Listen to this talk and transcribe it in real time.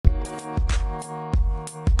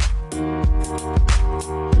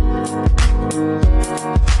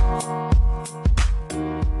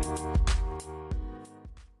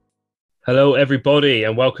Hello, everybody,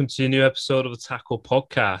 and welcome to a new episode of the Tackle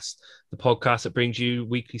Podcast, the podcast that brings you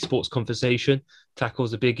weekly sports conversation,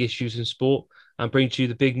 tackles the big issues in sport, and brings you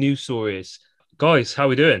the big news stories. Guys, how are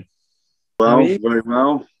we doing? How are Well, you? very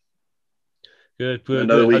well. Good, good,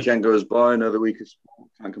 Another good. weekend goes by, another week of sport.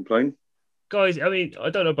 Can't complain. Guys, I mean,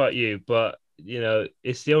 I don't know about you, but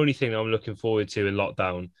it's the only thing I'm looking forward to in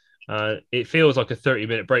lockdown. It feels like a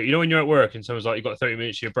 30-minute break. You know, when you're at work and someone's like, "You've got 30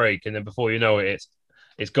 minutes to your break," and then before you know it,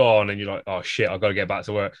 it's gone, and you're like, "Oh shit, I've got to get back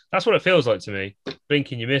to work." That's what it feels like to me.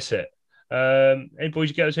 Blinking, you miss it. Any boys,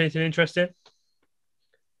 you get us anything interesting?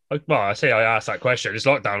 Well, I say I asked that question. It's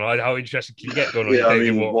lockdown. How interested can you get going on Yeah, your I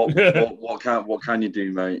daily mean, walk? what can you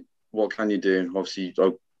do, mate? What can you do? Obviously,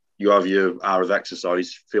 you have your hour of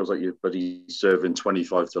exercise. Feels like you're bloody serving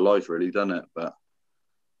 25 to life, really, doesn't it? But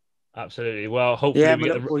Absolutely. Well, hopefully yeah, we my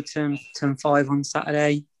get little the. boy turned 5 on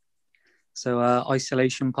Saturday. So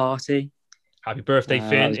isolation party. Happy birthday, That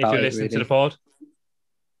Finn, was if about you're it, listening to the really. pod.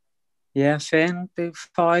 Yeah, Finn, big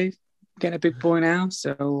 5, getting a big boy now.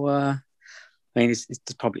 So I mean,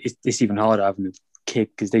 it's even harder having a kid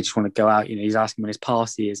because they just want to go out. You know, he's asking when his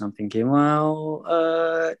party is. I'm thinking, well,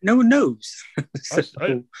 no one knows. I,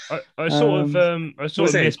 So, I, I sort of we'll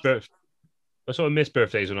see. I sort of missed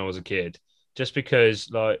birthdays when I was a kid, just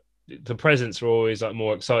because like the presents were always like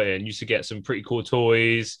more exciting. You used to get some pretty cool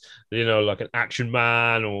toys, like an Action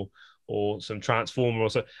Man or some Transformer or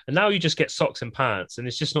so. And now you just get socks and pants, and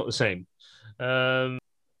it's just not the same. Yeah,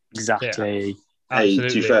 Exactly. hey, to be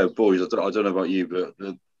absolutely. fair, boys, I don't know about you, but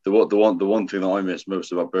the one thing that I missed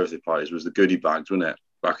most about birthday parties was the goodie bags, wasn't it?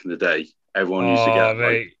 Back in the day, everyone used to Oh, get like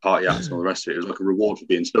mate. party hats and all the rest of it. It was like a reward for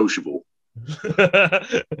being sociable.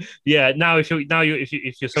 Yeah, now if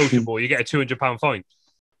you're sociable, you get a £200 fine.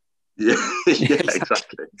 Yeah, Yeah, yeah,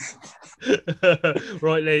 exactly. exactly.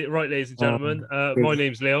 Right, ladies and gentlemen. My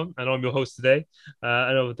name's Leon, and I'm your host today.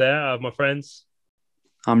 And over there, I have my friends.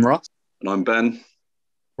 I'm Ross. And I'm Ben.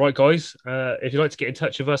 Right, guys. If you'd like to get in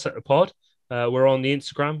touch with us at the pod, we're on the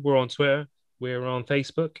Instagram, we're on Twitter, we're on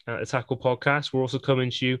Facebook at the Tackle Podcast. We're also coming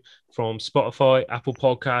to you from Spotify, Apple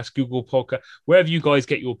Podcasts, Google Podcast, wherever you guys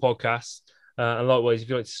get your podcasts. And likewise, if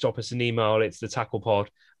you'd like to stop us an email, it's the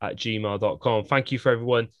tacklepod@gmail.com. Thank you for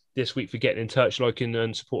everyone this week for getting in touch, liking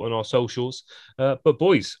and supporting our socials. But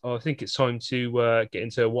boys, I think it's time to get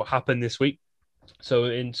into what happened this week. So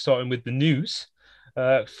in starting with the news,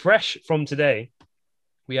 fresh from today,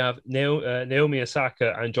 we have Naomi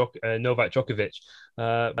Osaka and Novak Djokovic,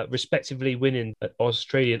 respectively winning the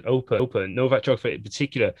Australian Open. Novak Djokovic, in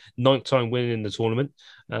particular, ninth time winning in the tournament.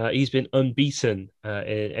 He's been unbeaten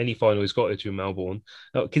in any final he's got to in Melbourne.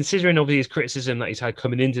 Considering obviously his criticism that he's had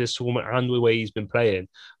coming into this tournament and the way he's been playing,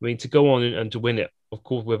 I mean, to go on and to win it, of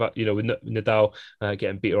course, with Nadal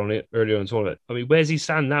getting beaten on it earlier in the tournament. I mean, where's he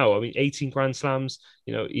stand now? I mean, 18 Grand Slams.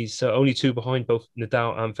 He's only 2 behind both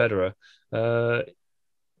Nadal and Federer.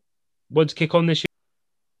 Want to kick on this year?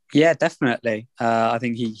 Yeah, definitely. I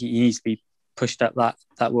think he needs to be pushed up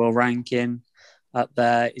that world ranking up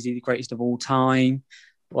there. Is he the greatest of all time?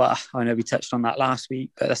 Well, I know we touched on that last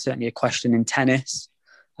week, but that's certainly a question in tennis.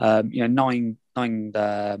 Nine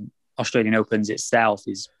Australian Opens itself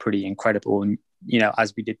is pretty incredible, and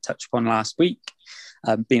as we did touch upon last week,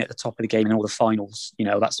 being at the top of the game in all the finals,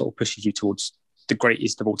 that sort of pushes you towards the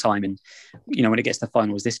greatest of all time. And when it gets to the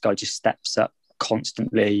finals, this guy just steps up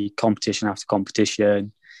constantly, competition after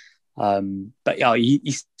competition. But yeah,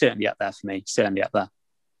 he's certainly up there for me. Certainly up there.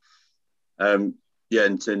 Yeah,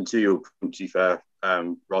 and to your point, to be fair,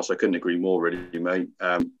 Ross, I couldn't agree more, really, mate.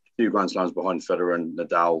 2 Grand Slams behind Federer and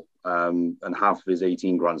Nadal, and half of his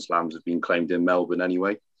 18 Grand Slams have been claimed in Melbourne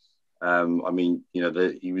anyway. I mean,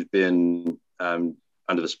 he was being under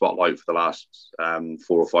the spotlight for the last 4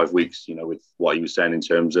 or 5 weeks, with what he was saying in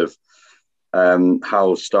terms of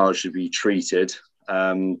how stars should be treated.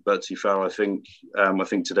 But to be fair, I think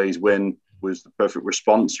today's win was the perfect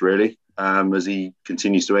response, really, as he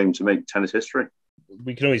continues to aim to make tennis history.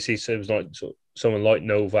 We can always see someone like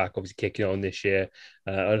Novak obviously kicking on this year,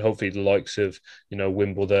 and hopefully the likes of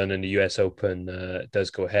Wimbledon and the US Open does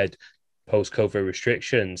go ahead post-COVID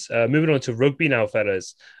restrictions. Moving on to rugby now,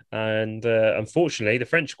 fellas, and unfortunately the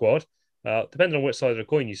French squad, depending on which side of the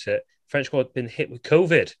coin you sit, French squad have been hit with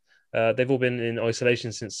COVID. They've all been in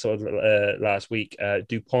isolation since last week.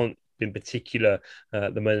 Dupont, in particular, one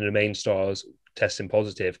of the main stars, testing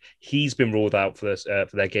positive. He's been ruled out for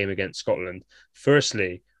their game against Scotland.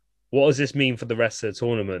 Firstly, what does this mean for the rest of the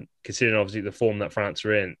tournament, considering obviously the form that France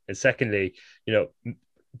are in? And secondly,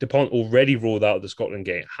 Dupont already ruled out the Scotland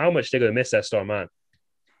game. How much they're going to miss their star man?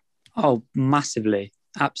 Oh, massively,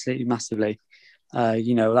 absolutely massively.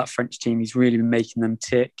 That French team, he's really been making them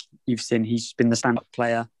tick. You've seen he's been the stand-up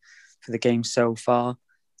player for the game so far.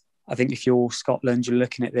 I think if you're Scotland, you're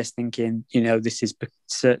looking at this thinking, this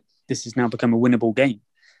is now become a winnable game.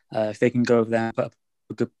 If they can go over there and put up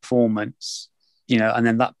a good performance, and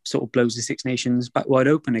then that sort of blows the Six Nations back wide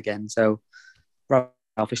open again. So,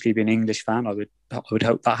 obviously, being an English fan, I would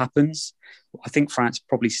hope that happens. I think France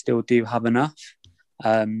probably still do have enough.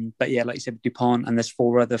 But yeah, like you said, Dupont, and there's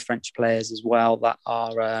 4 other French players as well that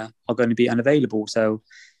are going to be unavailable. So,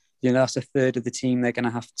 that's a third of the team they're going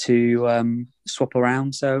to have to swap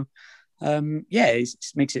around. So, it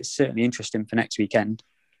makes it certainly interesting for next weekend.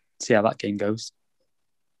 See how that game goes.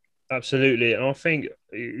 Absolutely. And I think,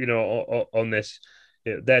 on this,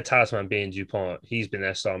 their talisman being Dupont, he's been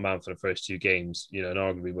their star man for the first 2 games, and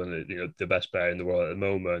arguably one of the best player in the world at the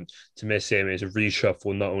moment. To miss him is a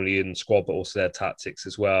reshuffle, not only in the squad, but also their tactics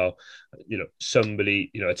as well. Somebody,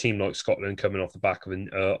 a team like Scotland coming off the back of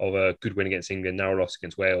a good win against England, now a loss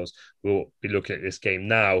against Wales, will be looking at this game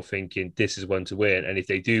now thinking this is one to win. And if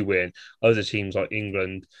they do win, other teams like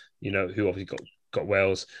England, who obviously got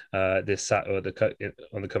Wales on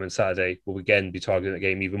the coming Saturday, will again be targeting the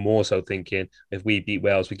game even more so, thinking if we beat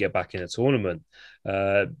Wales, we get back in a tournament.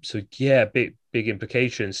 Big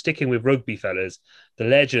implications. Sticking with rugby, fellas, the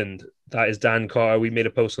legend that is Dan Carter. We made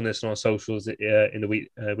a post on this on our socials in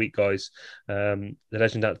the week, guys. The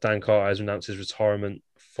legend that Dan Carter has announced his retirement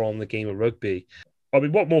from the game of rugby. I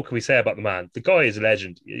mean, what more can we say about the man? The guy is a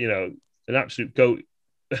legend. An absolute GOAT.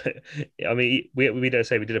 I mean, we don't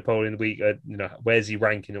say we did a poll in the week. Where's he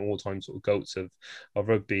ranking in all-time sort of goats of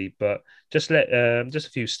rugby? But just a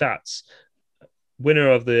few stats.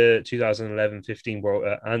 Winner of the 2011-15 World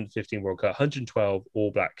Cup, 112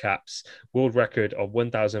 All Black caps, world record of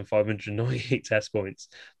 1,598 test points,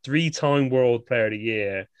 3-time World Player of the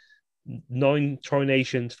Year, 9 Tri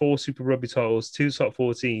Nations, 4 Super Rugby titles, 2 top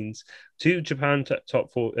 14s, 2 Japan top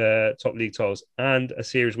league titles, and a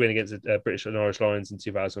series win against the British and Irish Lions in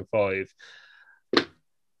 2005.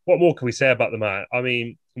 What more can we say about the man? I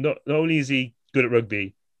mean, not only is he good at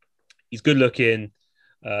rugby, he's good looking,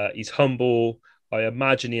 he's humble. I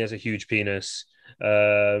imagine he has a huge penis.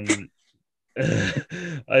 I'm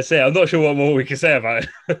not sure what more we can say about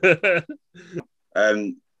it.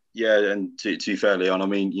 Yeah, and to be fair, Leon, I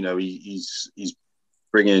mean, he's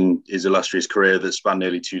bringing his illustrious career that spanned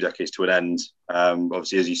nearly 2 decades to an end.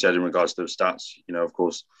 Obviously, as you said, in regards to those stats, of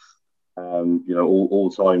course,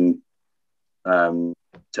 all-time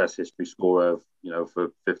Test history scorer,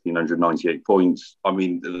 for 1,598 points. I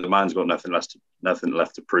mean, the man's got nothing left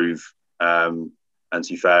to prove. And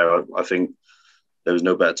to be fair, I think there was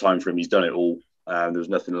no better time for him. He's done it all. There was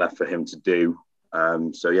nothing left for him to do. I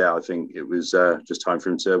think it was just time for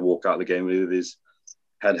him to walk out of the game with his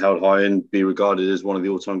head held high and be regarded as one of the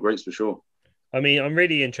all-time greats for sure. I mean, I'm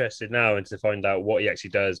really interested now to find out what he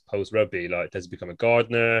actually does post-rugby. Like, does he become a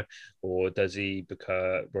gardener, or does he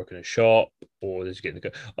work in a shop, or does he get in the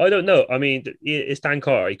go? I don't know. I mean, it's Dan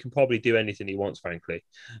Carter. He can probably do anything he wants, frankly.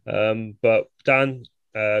 But Dan,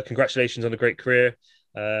 congratulations on a great career,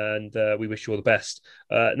 and we wish you all the best.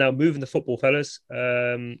 Now, moving the football, fellas.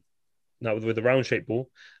 Now with the round shape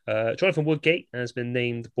ball, Jonathan Woodgate has been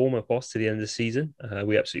named Bournemouth boss to the end of the season.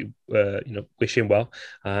 We absolutely, wish him well,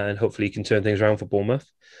 and hopefully he can turn things around for Bournemouth.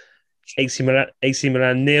 AC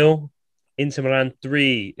Milan 0, Inter Milan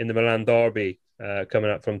 3 in the Milan derby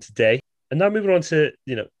coming up from today. And now moving on to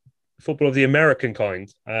football of the American kind,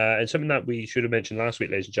 and something that we should have mentioned last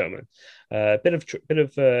week, ladies and gentlemen. Bit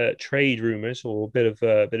of trade rumors, or a bit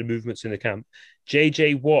of movements in the camp.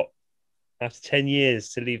 JJ Watt, after 10 years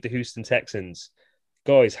to leave the Houston Texans.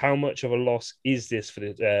 Guys, how much of a loss is this for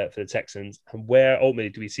the Texans, and where ultimately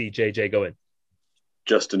do we see JJ going?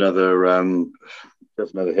 Just another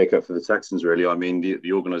hiccup for the Texans, really. I mean,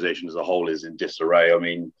 the organisation as a whole is in disarray. I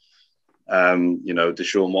mean,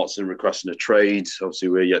 Deshaun Watson requesting a trade. Obviously,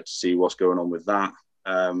 we're yet to see what's going on with that.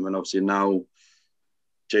 And obviously now,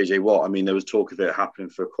 JJ Watt, I mean, there was talk of it happening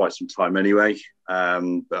for quite some time anyway.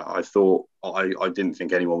 But I didn't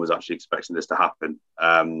think anyone was actually expecting this to happen.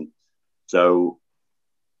 So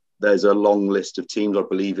there's a long list of teams. I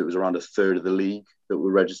believe it was around a third of the league that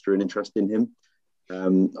were registering interest in him.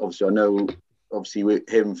 Obviously, I know, with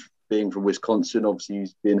him being from Wisconsin, obviously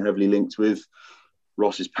he's been heavily linked with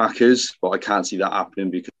Ross's Packers, but I can't see that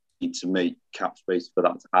happening because we need to make cap space for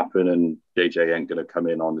that to happen, and JJ ain't going to come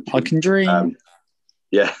in on the cheap. I can dream.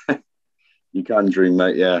 Yeah, you can dream,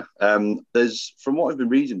 mate. Yeah. There's, from what I've been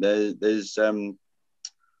reading, there's a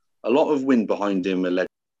lot of wind behind him alleged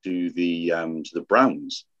to the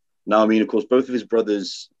Browns. Now, I mean, of course, both of his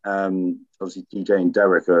brothers, obviously TJ and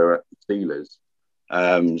Derek, are at the Steelers.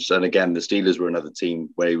 And again, the Steelers were another team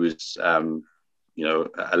where he was,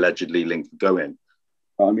 allegedly linked to going.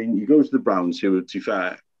 I mean, you go to the Browns, who, to be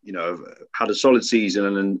fair, you know, have had a solid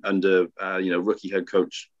season under you know, rookie head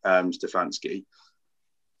coach Stefanski.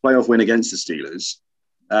 Playoff win against the Steelers.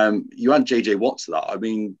 You add JJ Watt to that. I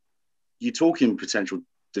mean, you're talking potential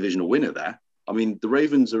divisional winner there. I mean, the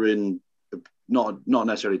Ravens are in not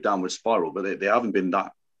necessarily downward spiral, but they haven't been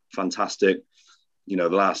that fantastic, you know,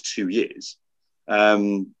 the last 2 years.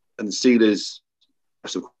 And the Steelers,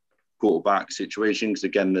 some quarterback situation, because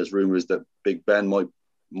again, there's rumours that Big Ben might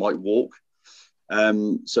walk.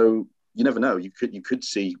 So you never know. We could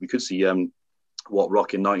see Watt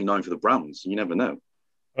rocking 99 for the Browns. You never know.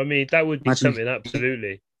 I mean, that would be something,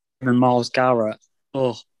 absolutely. And Myles Garrett.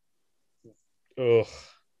 Oh,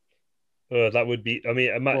 that would be. I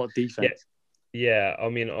mean, what defense. Yeah. I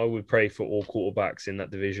mean, I would pray for all quarterbacks in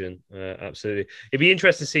that division. Absolutely, it'd be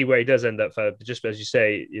interesting to see where he does end up. Just as you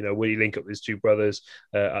say, you know, will he link up with his two brothers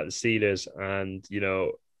at the Steelers? And you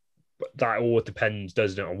know, that all depends,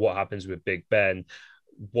 doesn't it, on what happens with Big Ben,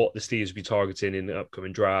 what the Steelers will be targeting in the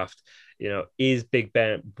upcoming draft. You know, is Big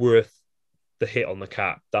Ben worth the hit on the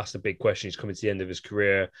cap? That's the big question. He's coming to the end of his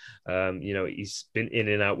career. You know, he's been in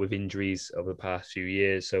and out with injuries over the past few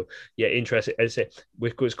years. So, yeah, interesting. As I say,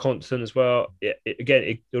 with Wisconsin as well,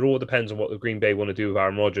 it all depends on what the Green Bay want to do with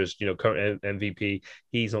Aaron Rodgers. You know, current MVP,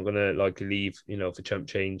 he's not going to likely leave, you know, for chump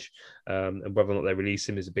change. And whether or not they release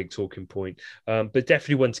him is a big talking point. But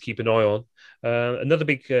definitely one to keep an eye on. Another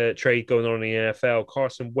big trade going on in the NFL,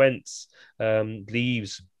 Carson Wentz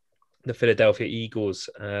leaves the Philadelphia Eagles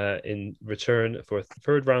in return for a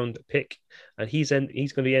third-round pick, and he's going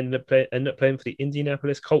to end up playing for the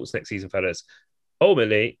Indianapolis Colts next season, fellas.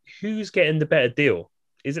 Ultimately, who's getting the better deal?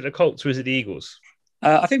 Is it the Colts or is it the Eagles?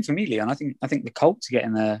 I think for me, Leon, I think the Colts are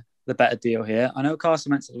getting the better deal here. I know Carson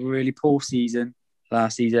Wentz had a really poor season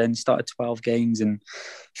last season. He started 12 games and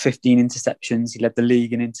 15 interceptions. He led the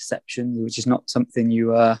league in interceptions, which is not something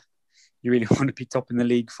you really want to be top in the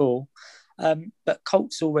league for. But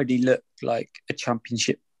Colts already look like a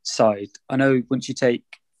championship side. I know once you take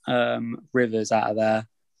Rivers out of there,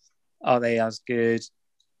 are they as good?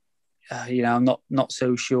 You know, I'm not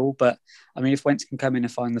so sure. But I mean, if Wentz can come in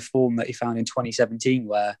and find the form that he found in 2017,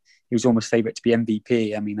 where he was almost favourite to be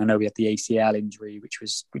MVP. I mean, I know we had the ACL injury, which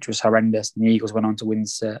was horrendous, and the Eagles went on to win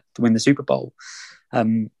the Super Bowl.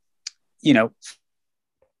 You know,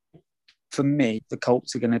 for me, the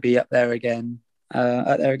Colts are going to be up there again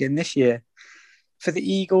this year. For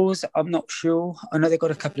the Eagles, I'm not sure. I know they've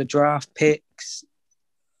got a couple of draft picks.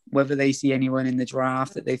 Whether they see anyone in the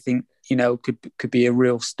draft that they think, you know, could be a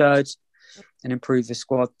real stud and improve the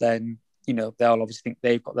squad, then, you know, they'll obviously think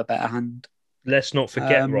they've got the better hand. Let's not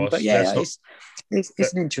forget, Ross. But yeah,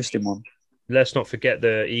 it's an interesting one. Let's not forget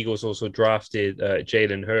the Eagles also drafted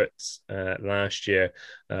Jalen Hurts last year.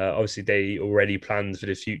 Obviously, they already planned for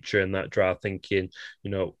the future in that draft, thinking,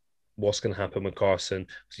 you know, what's going to happen with Carson.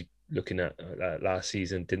 Looking at last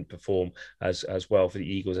season, didn't perform as well for the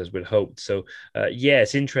Eagles as we'd hoped. So, yeah,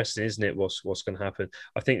 it's interesting, isn't it? What's going to happen?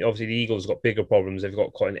 I think obviously the Eagles got bigger problems. They've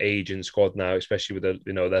got quite an aging squad now, especially with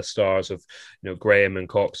their stars of Graham and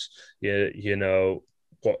Cox. You know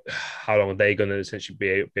how long are they going to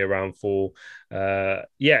essentially be around for? Yeah,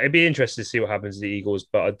 it'd be interesting to see what happens to the Eagles.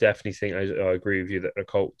 But I definitely think I agree with you that the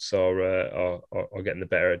Colts are getting the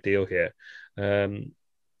better deal here.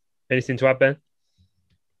 Anything to add, Ben?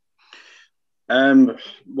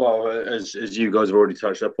 Well, as you guys have already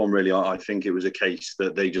touched upon, really, I think it was a case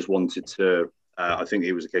that they just wanted to. I think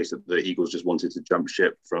it was a case that the Eagles just wanted to jump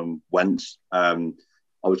ship from Wentz. I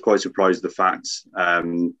was quite surprised the fact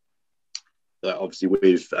that obviously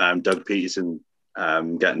with Doug Peterson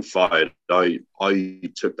getting fired, I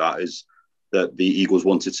took that as that the Eagles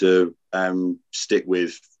wanted to stick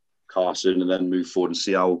with Carson and then move forward and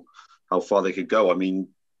see how far they could go. I mean,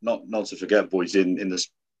 not to forget, boys, in the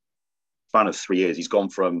span of 3 years, he's gone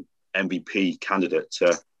from MVP candidate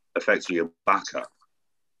to effectively a backup.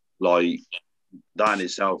 Like, that in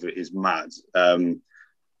itself is mad.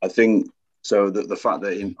 I think so. The fact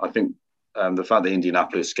that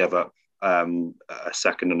Indianapolis gave up a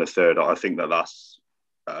second and a third, I think that's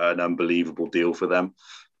an unbelievable deal for them.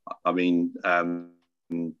 I mean,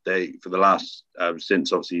 they for the last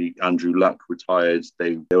since obviously Andrew Luck retired,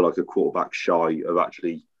 they were like a quarterback shy of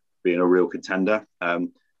actually being a real contender.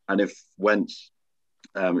 And if Wentz,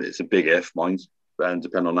 it's a big if, mind,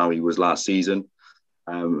 depending on how he was last season,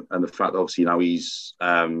 and the fact that obviously now he's,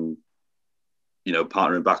 partnering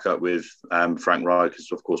back up with Frank Reich,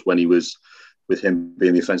 because of course when he was with him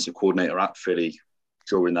being the offensive coordinator at Philly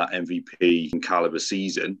during that MVP caliber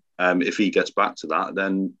season, if he gets back to that,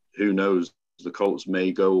 then who knows? The Colts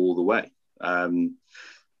may go all the way.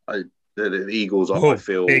 The Eagles, I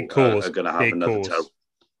feel, are going to have another terrible.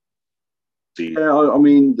 Yeah, I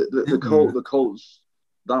mean the Colts,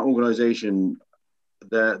 that organisation,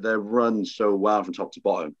 they're run so well from top to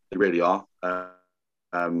bottom. They really are.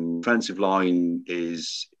 Defensive line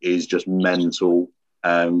is just mental.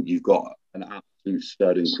 You've got an absolute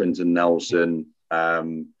stud in Quentin Nelson.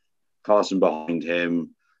 Carson behind him.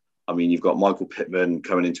 I mean, you've got Michael Pittman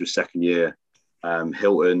coming into his second year.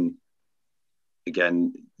 Hilton,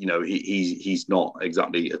 again, you know, he's not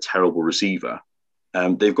exactly a terrible receiver.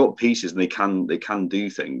 They've got pieces and they can do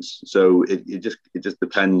things. So it just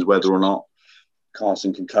depends whether or not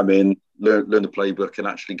Carson can come in, learn the playbook, and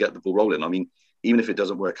actually get the ball rolling. I mean, even if it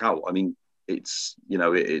doesn't work out, I mean, it's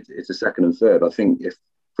a second and third. I think if,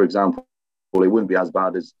 for example, it wouldn't be as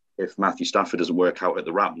bad as if Matthew Stafford doesn't work out at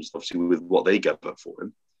the Rams, obviously with what they get up for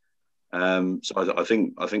him. So I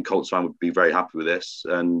think Colts fan would be very happy with this,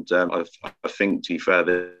 and I think, to be fair,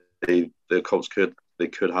 the Colts could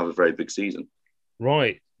have a very big season.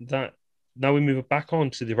 Right. Now we move back on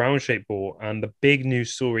to the round shape ball, and the big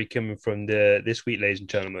news story coming from this week, ladies and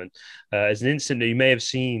gentlemen, is an incident that you may have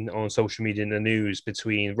seen on social media in the news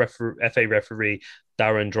between FA referee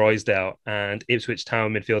Darren Drysdale and Ipswich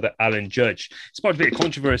Town midfielder Alan Judge. It's sparked a bit of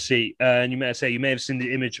controversy, and you may have seen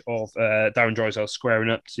the image of Darren Drysdale squaring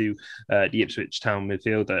up to the Ipswich Town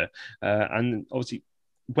midfielder, and obviously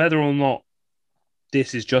whether or not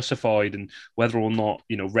this is justified and whether or not,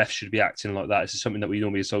 you know, refs should be acting like that. This is something that we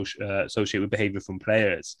normally associate with behaviour from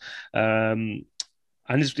players. And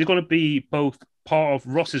it's going to be both part of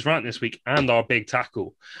Ross's rant this week and our big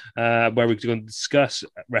tackle, where we're going to discuss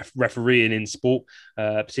refereeing in sport,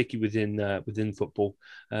 particularly within football.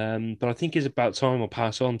 But I think it's about time I'll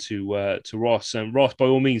pass on to Ross. And Ross, by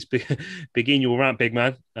all means, begin your rant, big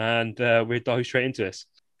man, and we'll dive straight into this.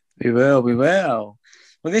 We will. Well,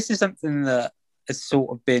 this is something that has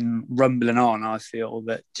sort of been rumbling on. I feel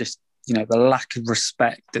that just, you know, the lack of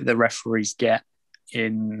respect that the referees get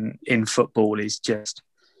in football is just,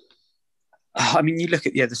 I mean, you look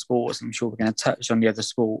at the other sports, I'm sure we're going to touch on the other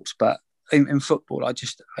sports, but in football,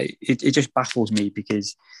 it just baffles me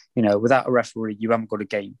because, you know, without a referee, you haven't got a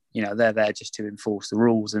game. You know, they're there just to enforce the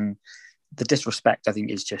rules, and the disrespect, I think,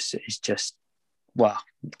 is just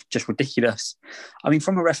ridiculous. I mean,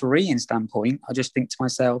 from a refereeing standpoint, I just think to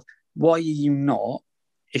myself, why are you not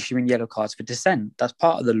issuing yellow cards for dissent? That's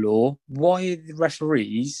part of the law. Why are the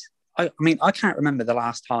referees... I mean, I can't remember the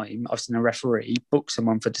last time I've seen a referee book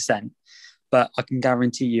someone for dissent, but I can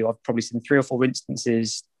guarantee you I've probably seen 3 or 4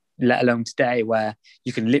 instances, let alone today, where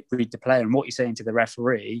you can lip read the player and what you're saying to the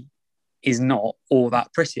referee is not all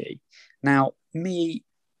that pretty. Now, me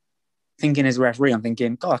thinking as a referee, I'm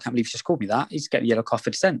thinking, God, I can't believe he just called me that. He's getting a yellow card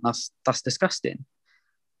for dissent. That's disgusting.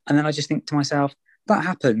 And then I just think to myself, that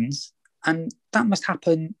happens, and that must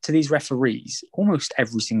happen to these referees almost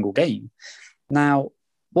every single game. Now,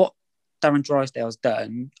 what Darren Drysdale's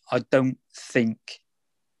done, I don't think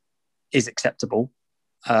is acceptable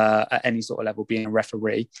at any sort of level, being a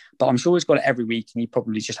referee. But I'm sure he's got it every week, and he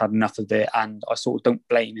probably just had enough of it. And I sort of don't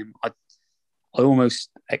blame him. I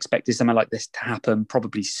almost expected something like this to happen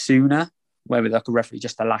probably sooner, where like a referee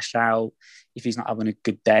just to lash out if he's not having a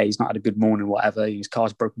good day, he's not had a good morning, whatever. His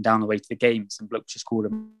car's broken down the way to the game. Some bloke just called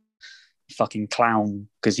him a fucking clown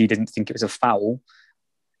because he didn't think it was a foul.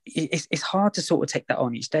 It's hard to sort of take that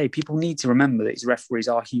on each day. People need to remember that these referees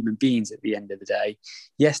are human beings at the end of the day.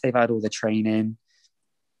 Yes, they've had all the training.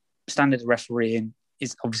 Standard of refereeing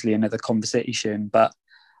is obviously another conversation, but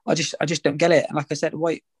I just don't get it. And like I said,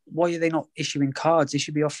 why are they not issuing cards? They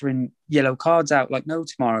should be offering yellow cards out like no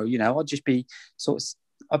tomorrow. You know, I'd just be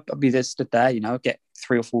I'd be there, stood there, you know, get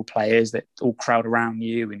 3 or 4 players that all crowd around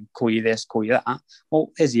you and call you this, call you that.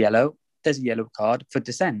 Well, there's a yellow card for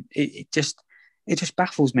dissent. It just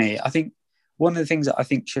baffles me. I think one of the things that I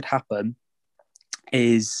think should happen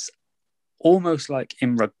is almost like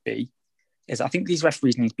in rugby, is I think these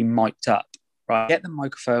referees need to be mic'd up, right? Get the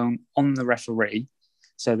microphone on the referee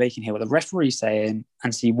so they can hear what the referee's saying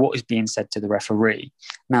and see what is being said to the referee.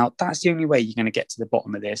 Now, that's the only way you're going to get to the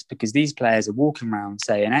bottom of this, because these players are walking around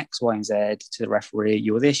saying X, Y, and Z to the referee,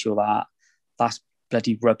 you're this, you're that, that's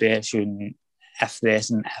bloody rubbish, and F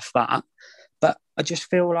this and F that. But I just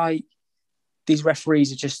feel like these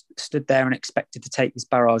referees are just stood there and expected to take this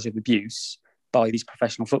barrage of abuse by these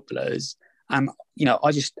professional footballers. And, you know,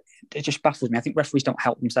 it just baffles me. I think referees don't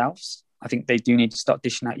help themselves. I think they do need to start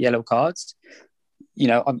dishing out yellow cards. You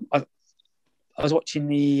know, I was watching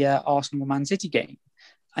the Arsenal-Man City game,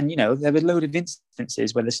 and, you know, there were a load of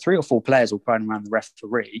instances where there's 3 or 4 players all crowding around the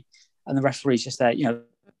referee, and the referee's just there, you know,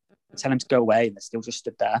 tell him to go away, and they're still just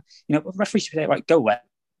stood there. You know, the referee should say, right, go away.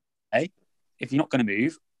 If you're not going to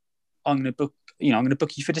move, I'm going to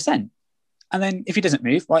book you for dissent. And then if he doesn't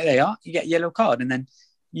move, right, they are, you get a yellow card. And then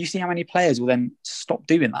you see how many players will then stop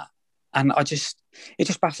doing that. And it just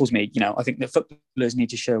baffles me. I think that footballers need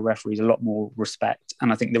to show referees a lot more respect.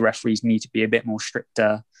 And I think the referees need to be a bit more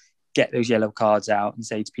stricter, get those yellow cards out and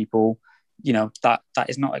say to people, that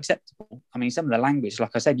is not acceptable. I mean, some of the language,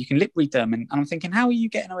 like I said, you can lip read them. And I'm thinking, how are you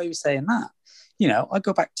getting away with saying that? I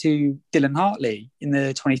go back to Dylan Hartley in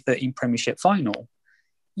the 2013 Premiership final.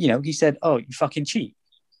 He said, "Oh, you fucking cheat."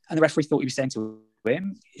 And the referee thought he was saying to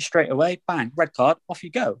him straight away, bang, red card, off you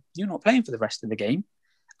go. You're not playing for the rest of the game.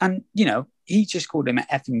 And, he just called him an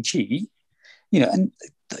effing cheat, and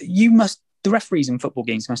the referees in football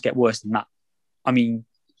games must get worse than that. I mean,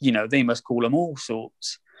 they must call them all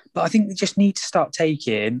sorts. But I think they just need to start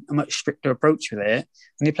taking a much stricter approach with it.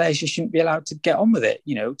 And the players just shouldn't be allowed to get on with it.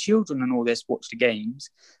 Children and all this watch the games.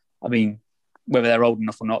 I mean, whether they're old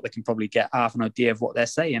enough or not, they can probably get half an idea of what they're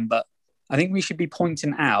saying. But I think we should be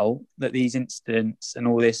pointing out that these incidents and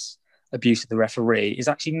all this abuse of the referee is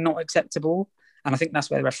actually not acceptable. And I think that's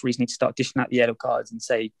where the referees need to start dishing out the yellow cards and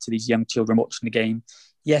say to these young children watching the game,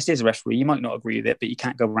 yes, there's a referee. You might not agree with it, but you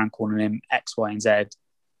can't go around calling him X, Y, and Z.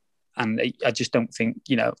 And I just don't think,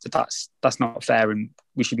 that's not fair, and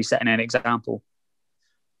we should be setting an example.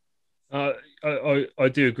 I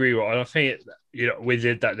do agree with, and I think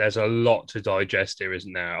within that there's a lot to digest here,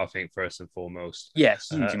 isn't there? I think first and foremost, yes,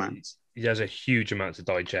 huge amounts. There's a huge amount to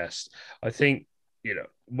digest. I think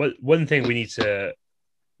one thing we need to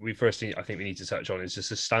touch on is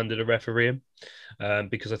just the standard of refereeing,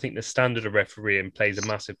 because I think the standard of refereeing plays a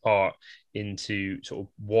massive part into sort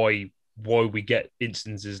of why we get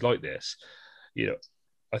instances like this.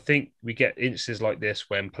 I think we get instances like this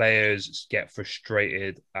when players get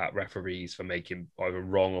frustrated at referees for making either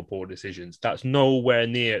wrong or poor decisions. That's nowhere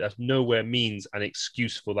means an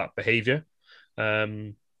excuse for that behavior.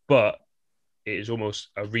 But it is almost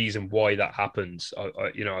a reason why that happens.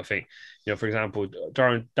 I think, for example,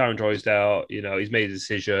 Darren Drysdale, he's made a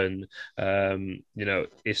decision.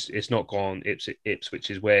 It's not gone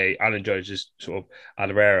Ipswich's way. Alan Jones is sort of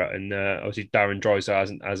Alavera, and obviously Darren Drysdale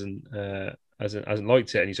hasn't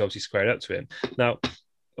liked it, and he's obviously squared up to him. Now,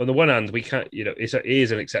 on the one hand, we can't, it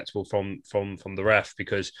is unacceptable from the ref,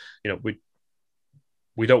 because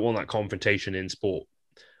we don't want that confrontation in sport,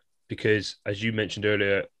 because as you mentioned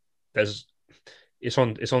earlier, it's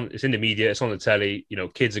in the media, it's on the telly,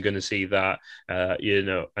 kids are going to see that, and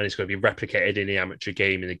it's going to be replicated in the amateur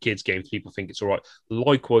game, in the kids' games. People think it's all right.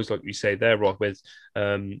 Likewise, like we say there, Rob, with,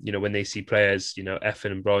 when they see players,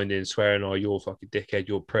 effing and blinding, swearing, "Oh, you're a fucking dickhead,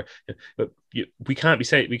 but we can't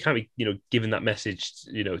be giving that message,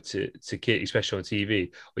 to kids, especially on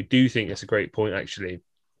TV. I do think that's a great point, actually,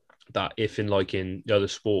 that if in other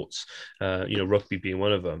sports, rugby being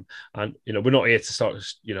one of them, and we're not here to start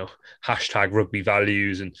hashtag rugby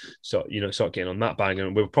values and start getting on that bang,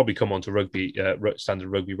 and we'll probably come on to rugby standard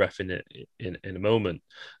rugby ref in a moment.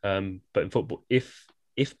 But in football, if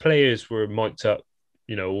players were mic'd up,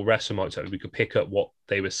 or refs were mic'd up, we could pick up what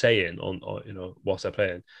they were saying on whilst they're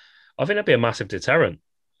playing. I think that'd be a massive deterrent,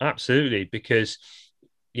 absolutely, because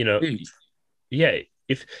yeah.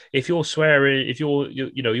 If you're swearing, if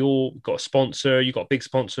you're got a sponsor, you got a big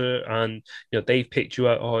sponsor, and they've picked you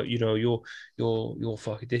out, "Oh, you're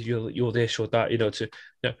fucking this, you're this or that,"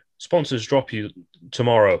 sponsors drop you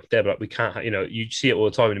tomorrow. They're like, we can't, you see it all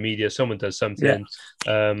the time in the media. Someone does something,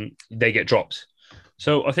 they get dropped.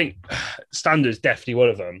 So I think standards definitely one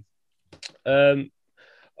of them.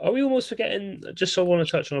 Are we almost forgetting? Just so I want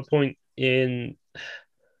to touch on a point in.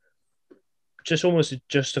 Just almost to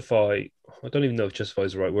justify, I don't even know if justify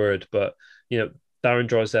is the right word, but, Darren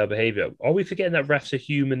Drysdale behaviour. Are we forgetting that refs are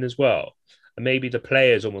human as well? And maybe the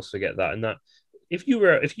players almost forget that. And that if you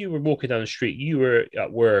were walking down the street, you were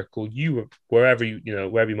at work, or you were wherever you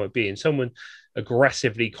might be, and someone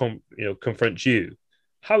aggressively confronts you,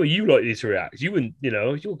 how are you likely to react? You wouldn't,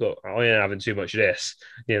 you'll go, "Oh, I ain't having too much of this."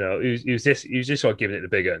 He was just like giving it the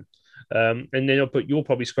big one. And then you'll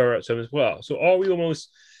probably square up to him as well. So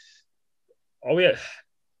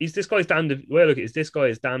is this guy's damned if this guy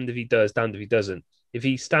is damned if he does, damned if he doesn't. If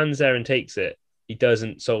he stands there and takes it, he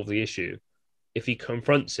doesn't solve the issue. If he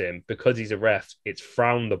confronts him because he's a ref, it's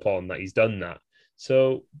frowned upon that he's done that.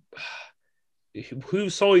 So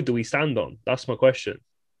whose side do we stand on? That's my question.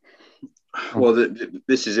 Well,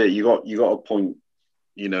 this is it. You got a point.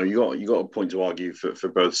 You got a point to argue for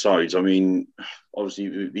both sides. I mean,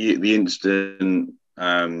 obviously the incident.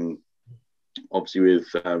 Obviously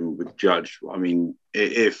with Judge, I mean,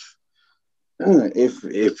 if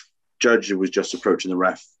Judge was just approaching the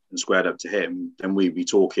ref and squared up to him, then we'd be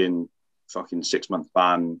talking fucking 6-month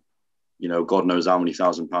ban, God knows how many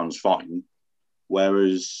 £1,000 fine.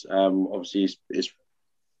 whereas obviously it's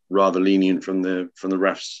rather lenient from the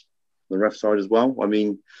ref side as well. I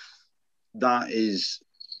mean, that is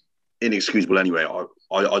inexcusable anyway.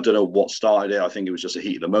 I don't know what started it. I think it was just a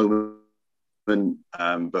heat of the moment.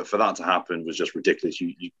 But for that to happen was just ridiculous.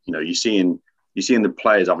 You're seeing the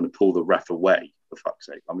players having to pull the ref away, for fuck's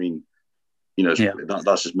sake. I mean,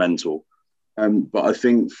 that's just mental. But I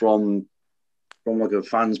think from like a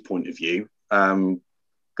fan's point of view,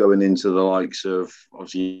 going into the likes of,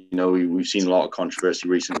 obviously, we've seen a lot of controversy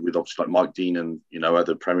recently with obviously like Mike Dean and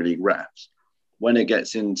other Premier League refs. When it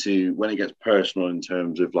gets personal in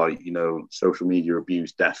terms of like social media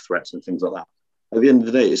abuse, death threats, and things like that, at the end of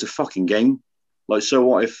the day, it's a fucking game. Like, so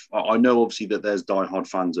what if I know obviously that there's diehard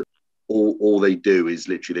fans that all they do is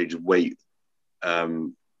literally they just wait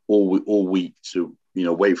all week to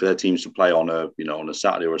wait for their teams to play on a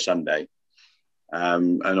Saturday or a Sunday,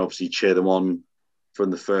 and obviously cheer them on from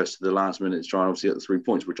the first to the last minute to try and obviously get the 3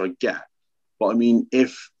 points, which I get. But I mean,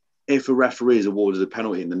 if a referee is awarded a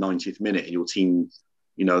penalty in the 90th minute and your team,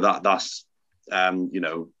 that's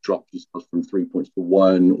dropped from 3 points to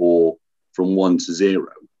 1 or from 1 to 0,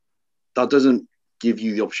 that doesn't give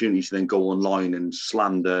you the opportunity to then go online and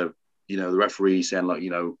slander, the referee, saying like,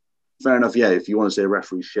 fair enough, yeah, if you want to say a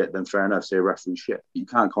referee shit, then fair enough, say a referee shit. You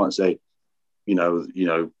can't say,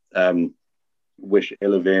 wish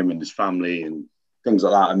ill of him and his family and things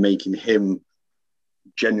like that, and making him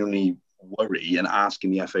genuinely worry and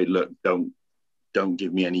asking the FA, look, don't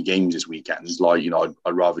give me any games this weekend. It's like,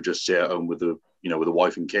 I'd rather just stay at home with the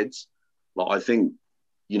wife and kids. Like, I think,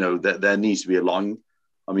 that there needs to be a line.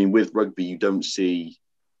 I mean, with rugby, you don't see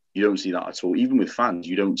that at all. Even with fans,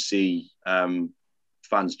 you don't see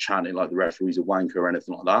fans chanting like the referee's a wanker or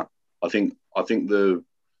anything like that. I think the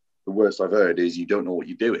worst I've heard is you don't know what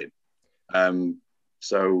you're doing.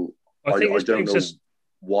 So I don't know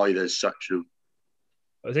why there's such a.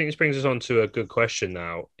 I think this brings us on to a good question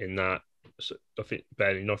now. In that, I think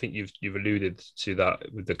Ben, I think you've alluded to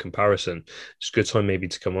that with the comparison. It's a good time maybe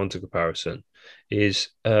to come on to comparison. Is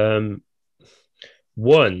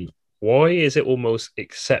one, why is it almost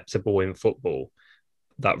acceptable in football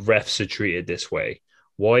that refs are treated this way?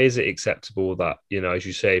 Why is it acceptable that, as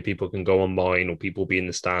you say, people can go online or people be in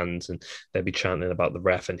the stands and they'll be chanting about the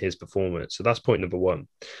ref and his performance? So that's point number one.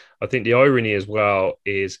 I think the irony as well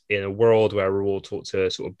is, in a world where we're all taught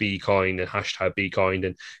to sort of be kind and hashtag be kind,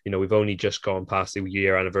 and, we've only just gone past the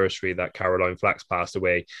year anniversary that Caroline Flack passed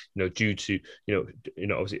away, due to,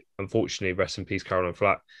 obviously, unfortunately, rest in peace, Caroline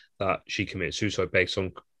Flack, that she committed suicide based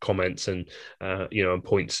on comments and and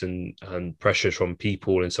points and pressures from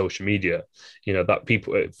people in social media. That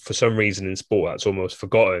people, for some reason in sport, that's almost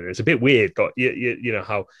forgotten. It's a bit weird that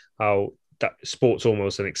how that sport's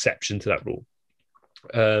almost an exception to that rule.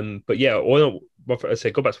 But yeah, I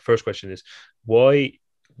say, go back to the first question: is why,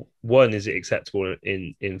 one, is it acceptable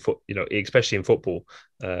in especially in football,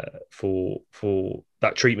 for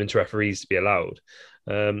that treatment to referees to be allowed?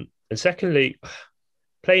 And secondly,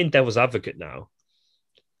 playing devil's advocate now,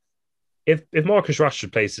 if Marcus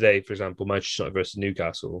Rashford plays today, for example, Manchester United versus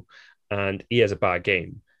Newcastle, and he has a bad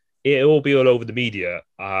game, it'll all be all over the media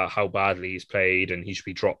how badly he's played and he should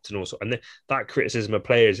be dropped, and also, and that criticism of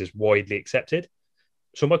players is widely accepted.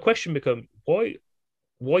 So my question becomes,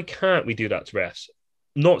 why can't we do that to refs?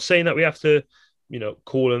 Not saying that we have to,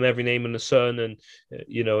 call them every name in the sun and,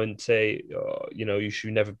 and say, you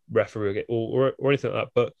should never referee or anything like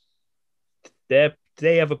that, but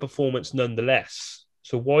they have a performance nonetheless.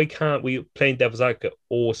 So why can't we, playing devil's advocate,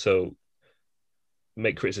 also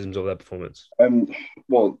make criticisms of their performance?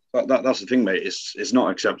 Well, that's the thing, mate. It's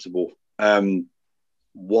not acceptable.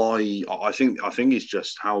 Why? I think it's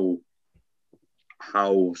just how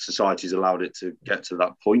society's allowed it to get to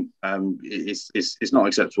that point. It's not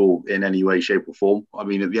acceptable in any way, shape, or form. I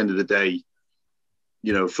mean, at the end of the day,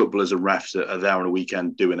 footballers and refs are there on a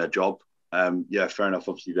weekend doing their job. Yeah, fair enough.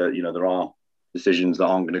 Obviously, there are decisions that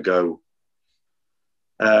aren't going to go.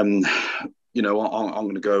 I'm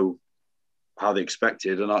going to go how they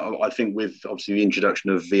expected, and I think with obviously the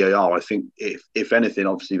introduction of VAR, I think if anything,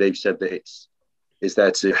 obviously they've said that it's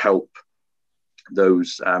there to help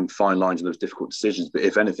those fine lines and those difficult decisions. But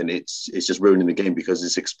if anything, it's just ruining the game because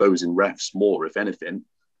it's exposing refs more, if anything.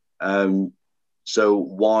 So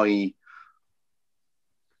why?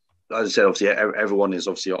 As I said, obviously everyone is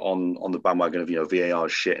obviously on the bandwagon of VAR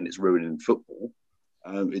shit and it's ruining football.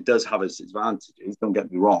 It does have its advantages, don't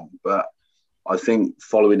get me wrong, but I think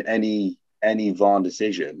following any VAR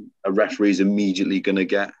decision, a referee is immediately going to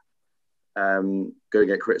get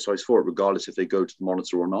criticised for it, regardless if they go to the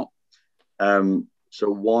monitor or not. So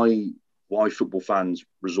why football fans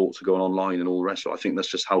resort to going online and all the rest of it? I think that's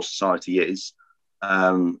just how society is.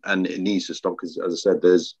 and it needs to stop because, as I said,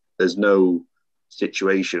 there's no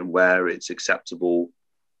situation where it's acceptable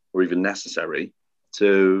or even necessary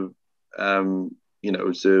to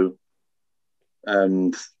to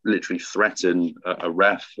literally threaten a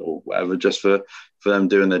ref or whatever just for them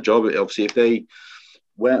doing their job. Obviously, if they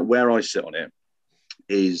where I sit on it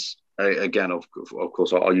is again, of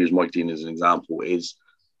course, I'll use Mike Dean as an example. Is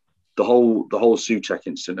the whole Souček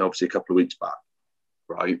incident obviously a couple of weeks back,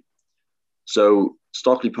 right? So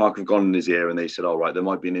Stockley Park have gone in his ear and they said, all right, there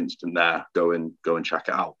might be an incident there. Go and check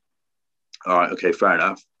it out. All right, okay, fair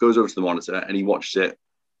enough. Goes over to the monitor and he watches it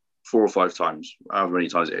 4 or 5 times, however many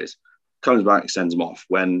times it is. Comes back, sends him off.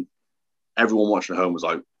 When everyone watching at home was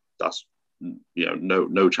like, that's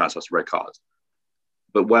no chance that's a red card.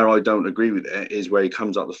 But where I don't agree with it is where he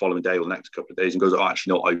comes out the following day or the next couple of days and goes, oh,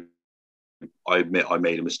 actually, no, I admit I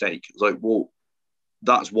made a mistake. It's like, well,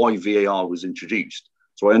 that's why VAR was introduced.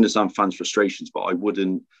 So I understand fans' frustrations, but I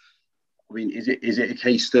wouldn't. I mean, is it a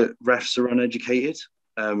case that refs are uneducated?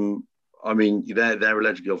 I mean, they're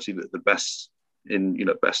allegedly obviously the best in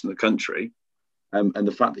the country, and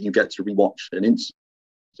the fact that you get to rewatch an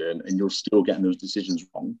incident and you're still getting those decisions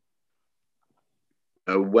wrong.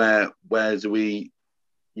 Where do we,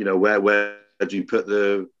 where do you put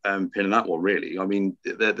the pin in that one? Really, I mean,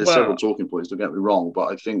 there's several talking points. Don't get me wrong,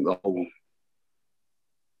 but I think the whole.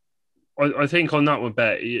 I think on that one,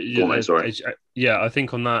 Bet. Sorry. I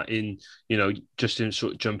think on that, just in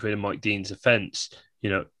sort of jumping in Mike Dean's defence,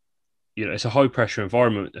 it's a high pressure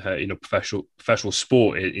environment. Professional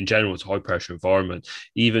sport in general, it's a high pressure environment.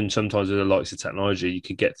 Even sometimes with the likes of technology, you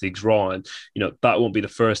can get things wrong, and that won't be the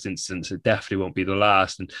first instance. It definitely won't be the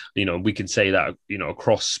last. And we can say that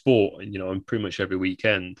across sport, and pretty much every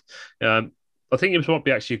weekend. I think it might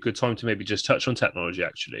be actually a good time to maybe just touch on technology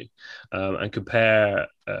and compare,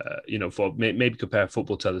 maybe compare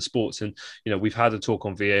football to other sports. And, we've had a talk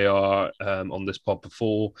on VAR on this pod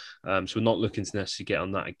before, so we're not looking to necessarily get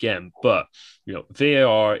on that again. But,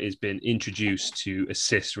 VAR has been introduced to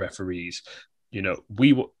assist referees. In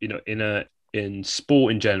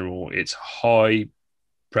sport in general, it's high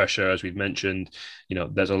pressure, as we've mentioned.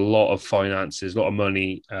 There's a lot of finances, a lot of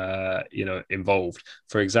money involved.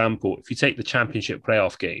 For example, if you take the championship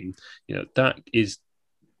playoff game, that is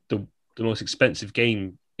the most expensive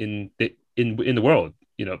game in the world.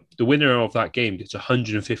 The winner of that game gets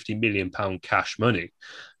 £150 million cash money.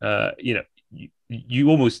 You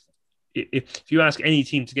almost, if you ask any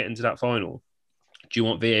team to get into that final, do you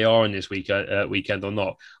want VAR in this weekend or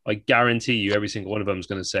not? I guarantee you every single one of them is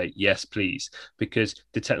going to say, yes, please, because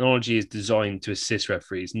the technology is designed to assist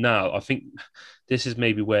referees. Now, I think this is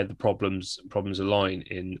maybe where the problems align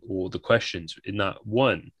in, or the questions in that.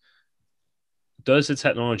 One, does the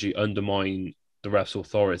technology undermine the ref's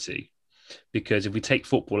authority? Because if we take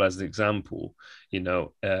football as an example,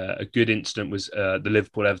 a good incident was the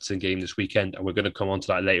Liverpool-Everton game this weekend, and we're going to come on to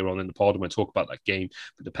that later on in the pod when we talk about that game.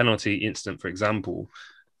 But the penalty incident, for example,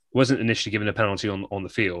 wasn't initially given a penalty on the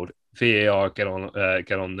field. VAR get on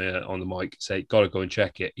the mic, say, got to go and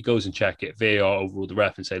check it. He goes and check it. VAR overruled the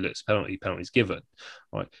ref and say, look, it's penalty's given.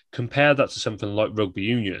 Right? Compare that to something like rugby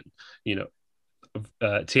union.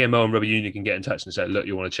 TMO and rugby union can get in touch and say, look,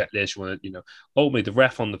 you want to check this, ultimately the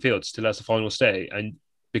ref on the field still has the final say, and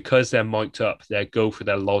because they're mic'd up, they go for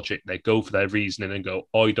their logic, they go for their reasoning and go,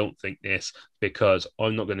 I don't think this because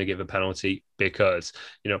I'm not going to give a penalty because,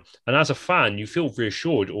 and as a fan, you feel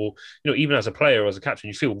reassured, or, even as a player or as a captain,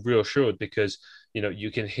 you feel reassured because,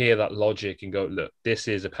 you can hear that logic and go, look, this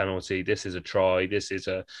is a penalty, this is a try, this is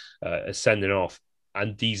a sending off,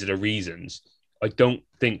 and these are the reasons. I don't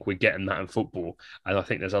think we're getting that in football. And I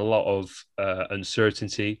think there's a lot of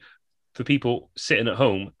uncertainty for people sitting at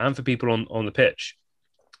home and for people on the pitch.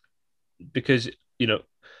 Because,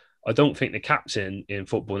 I don't think the captain in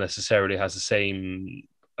football necessarily has the same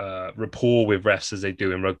rapport with refs as they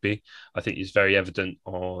do in rugby. I think it's very evident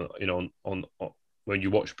on when you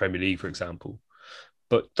watch the Premier League, for example.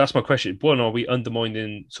 But that's my question. One, are we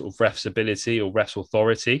undermining sort of refs' ability or refs'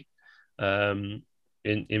 authority?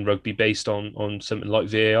 In rugby based on something like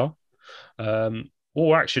VAR?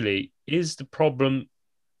 Or actually, is the problem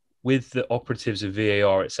with the operatives of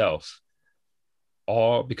VAR itself?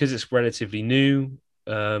 Or because it's relatively new,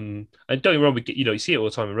 and don't get me wrong, you see it all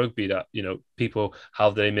the time in rugby that, people, how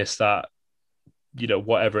they miss that,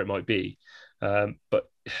 whatever it might be. But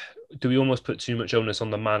do we almost put too much onus on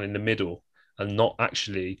the man in the middle and not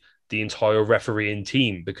actually the entire refereeing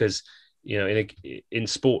team? Because in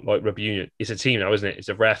sport like rugby union, it's a team now, isn't it? It's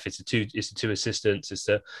a ref, it's the two assistants, it's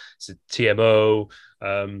a TMO.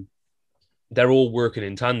 They're all working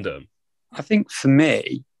in tandem. I think for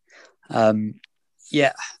me,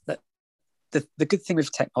 the good thing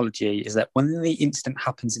with technology is that when the incident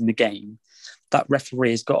happens in the game, that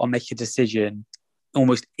referee has got to make a decision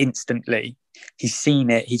almost instantly. He's seen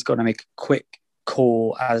it. He's got to make a quick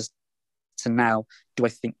call as to now, do I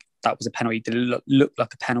think that was a penalty? Did it look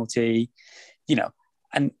like a penalty?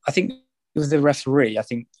 And I think with the referee, I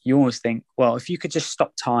think you always think, well, if you could just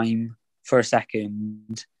stop time for a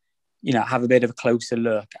second, have a bit of a closer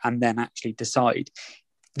look and then actually decide.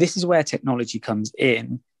 This is where technology comes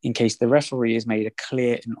in case the referee has made a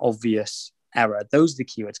clear and obvious error. Those are the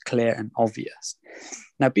keywords, clear and obvious.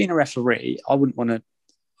 Now, being a referee, I wouldn't want to,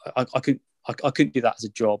 I couldn't do that as a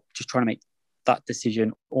job, just trying to make that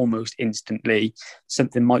decision almost instantly.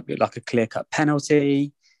 Something might be like a clear-cut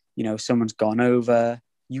penalty, someone's gone over.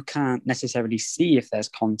 You can't necessarily see if there's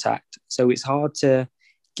contact. So it's hard to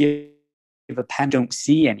give a pen, don't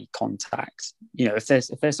see any contact. If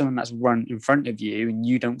there's someone that's run in front of you and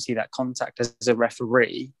you don't see that contact as a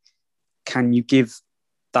referee, can you give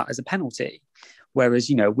that as a penalty? Whereas,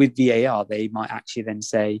 with VAR, they might actually then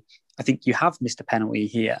say, I think you have missed a penalty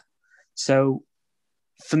here. So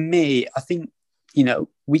for me, I think,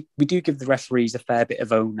 we do give the referees a fair bit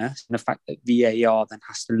of onus, and the fact that VAR then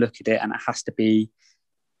has to look at it and it has to be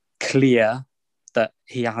clear that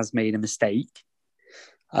he has made a mistake.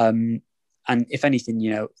 And if anything,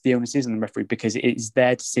 the onus is on the referee because it is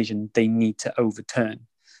their decision they need to overturn.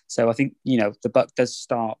 So I think, the buck does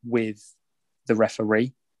start with the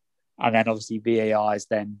referee, and then obviously VAR is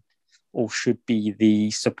then, or should be,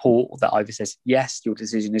 the support that either says, yes, your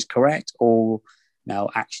decision is correct, or no,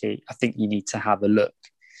 actually, I think you need to have a look.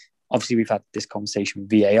 Obviously, we've had this conversation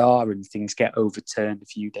with VAR and things get overturned a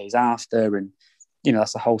few days after, and,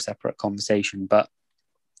 that's a whole separate conversation. But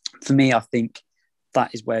for me, I think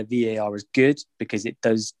that is where VAR is good, because it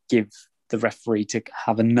does give the referee to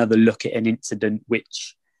have another look at an incident,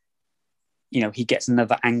 which, he gets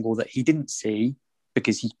another angle that he didn't see,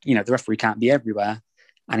 because the referee can't be everywhere,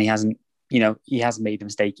 and he hasn't made a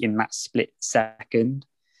mistake in that split second.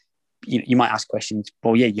 You might ask questions,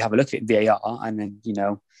 well, yeah, you have a look at VAR, and then,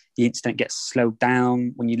 the incident gets slowed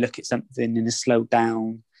down. When you look at something in a slowed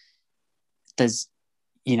down, are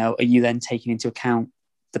you then taking into account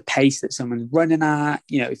the pace that someone's running at?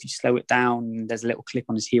 If you slow it down and there's a little clip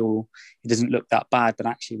on his heel, it doesn't look that bad. But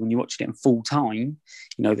actually, when you watch it in full time,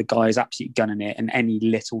 the guy is absolutely gunning it, and any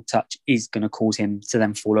little touch is going to cause him to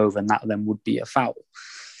then fall over, and that then would be a foul.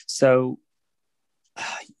 So,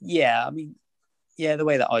 the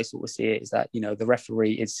way that I sort of see it is that, the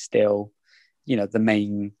referee is still, the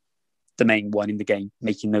main one in the game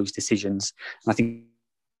making those decisions. And I think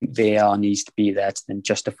VAR needs to be there to then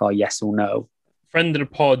justify yes or no. Friend of the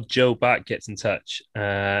pod, Joe Back, gets in touch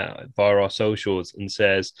via our socials and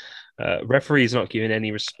says, referees not giving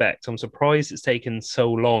any respect. I'm surprised it's taken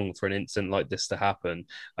so long for an incident like this to happen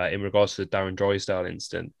in regards to the Darren Drysdale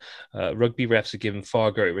incident. Rugby refs are given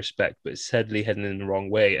far greater respect, but it's sadly heading in the wrong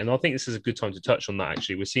way. And I think this is a good time to touch on that,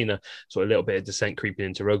 actually. We've seen a sort of little bit of dissent creeping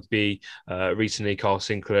into rugby. Recently, Carl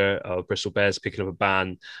Sinclair of Bristol Bears picking up a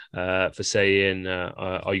ban for saying,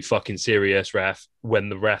 are you fucking serious, ref? When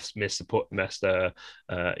the refs missed a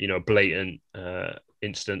blatant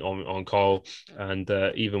incident on Carl, and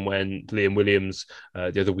even when Liam Williams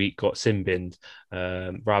the other week got sin binned,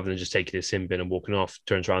 rather than just taking his sin bin and walking off,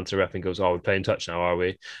 turns around to the ref and goes, "Oh, we're playing touch now, are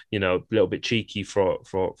we?" A little bit cheeky from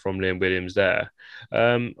Liam Williams there.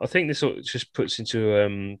 I think this sort of just puts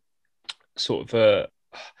into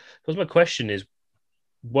because my question is,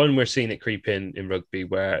 one, we're seeing it creep in rugby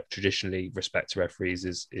where traditionally respect to referees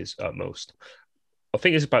is utmost. I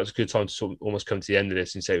think it's about a good time to sort of almost come to the end of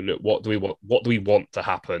this and say, look, what do we want to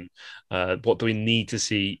happen? What do we need to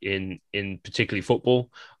see in particularly football,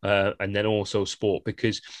 and then also sport?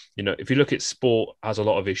 Because, if you look at sport, has a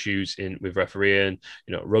lot of issues with refereeing.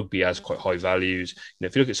 Rugby has quite high values.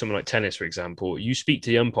 If you look at someone like tennis, for example, you speak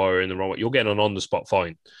to the umpire in the wrong way, you're getting an on-the-spot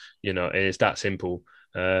fine. And it's that simple.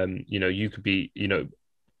 You could be,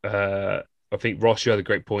 I think, Ross, you had a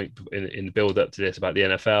great point in the build up to this about the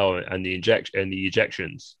NFL and the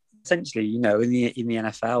ejections. Essentially, in the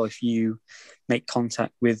NFL, if you make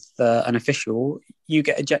contact with an official, you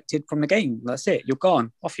get ejected from the game. That's it. You're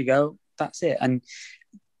gone. Off you go. That's it. And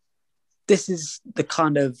this is the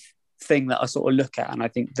kind of thing that I sort of look at, and I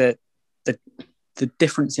think that the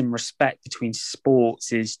difference in respect between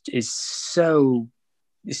sports is so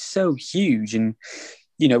huge. And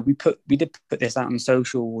we did put this out on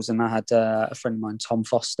socials, and I had a friend of mine, Tom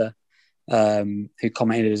Foster, who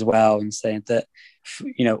commented as well and saying that,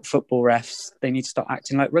 football refs, they need to start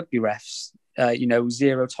acting like rugby refs.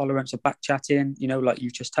 Zero tolerance of back chatting, like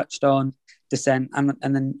you just touched on, dissent, and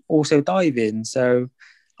then also diving. So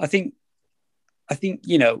I think,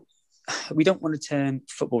 we don't want to turn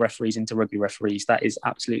football referees into rugby referees. That is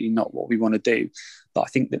absolutely not what we want to do. But I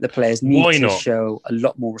think that the players need to show a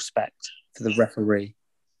lot more respect for the referee.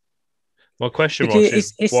 My question,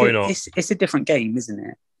 Ross, is why not? It's a different game, isn't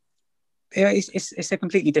it? Yeah, it's a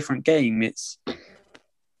completely different game. It's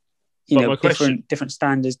different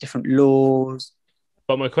standards, different laws.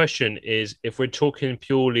 But my question is, if we're talking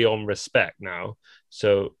purely on respect now,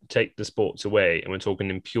 so take the sports away, and we're talking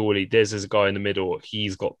in purely, there's a guy in the middle,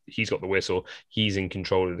 he's got the whistle, he's in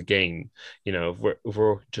control of the game. If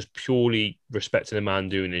we're just purely respecting the man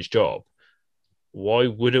doing his job, why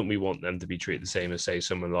wouldn't we want them to be treated the same as, say,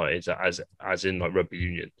 someone like as in like rugby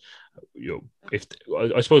union? If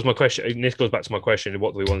I suppose my question, and this goes back to my question,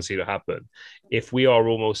 what do we want to see to happen? If we are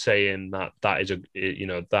almost saying that is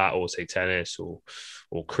that, or say tennis or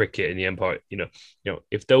cricket in the empire,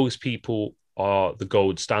 if those people are the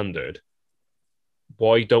gold standard,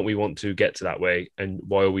 why don't we want to get to that way? And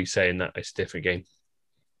why are we saying that it's a different game?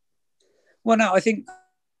 Well, no, I think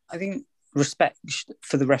respect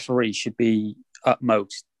for the referee should be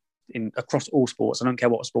utmost across all sports. I don't care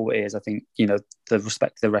what sport it is. I think the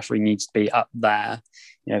respect for the referee needs to be up there.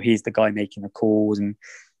 He's the guy making the calls, and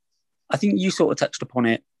I think you sort of touched upon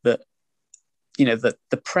it that that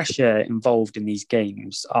the pressure involved in these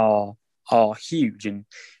games are huge, and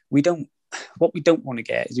what we don't want to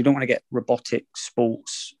get is we don't want to get robotic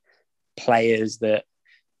sports players that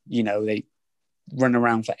they run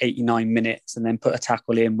around for 89 minutes and then put a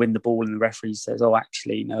tackle in, win the ball, and the referee says, "Oh,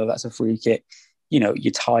 actually, no, that's a free kick."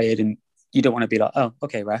 You're tired and you don't want to be like, "Oh,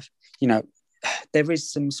 okay, ref." There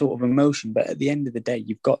is some sort of emotion, but at the end of the day,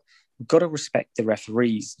 you've got to respect the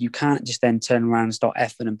referees. You can't just then turn around and start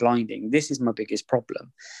effing and blinding. This is my biggest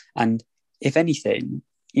problem. And if anything,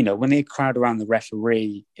 when they crowd around the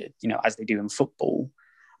referee, as they do in football,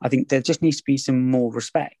 I think there just needs to be some more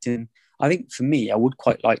respect. And I think for me, I would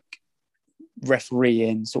quite like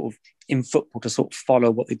refereeing sort of in football to sort of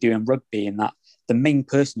follow what they do in rugby, and that the main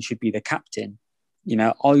person should be the captain.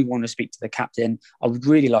 I want to speak to the captain. I would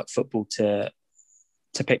really like football to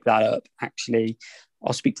pick that up. Actually,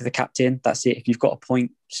 I'll speak to the captain. That's it. If you've got a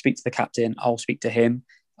point, speak to the captain. I'll speak to him.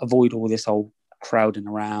 Avoid all this whole crowding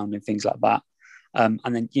around and things like that. And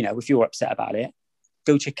then, if you're upset about it,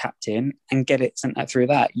 go to your captain and get it sent out through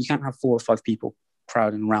that. You can't have 4 or 5 people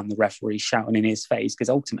crowding around the referee, shouting in his face, because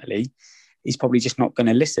ultimately he's probably just not going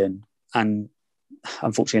to listen. And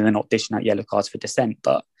unfortunately, they're not dishing out yellow cards for dissent.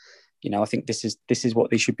 But I think this is what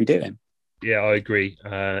they should be doing. Yeah, I agree.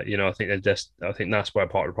 I think that's where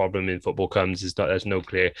part of the problem in football comes, is that there's no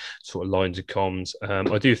clear sort of lines of comms.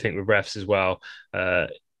 I do think with refs as well,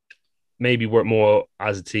 maybe work more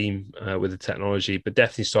as a team with the technology, but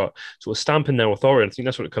definitely start sort of stamping their authority. I think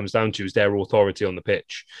that's what it comes down to, is their authority on the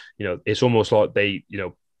pitch. It's almost like they,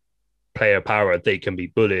 player power, they can be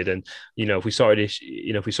bullied. And if we started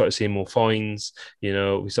seeing more fines,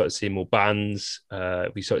 we started seeing more bans,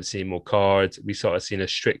 we started seeing more cards, we started seeing a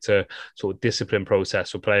stricter sort of discipline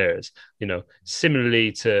process for players,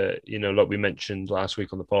 similarly to like we mentioned last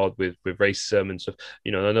week on the pod with racism and stuff. I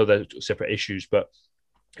know they're separate issues, but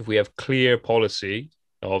if we have clear policy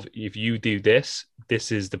of, if you do this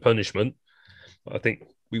is the punishment, I think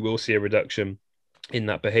we will see a reduction in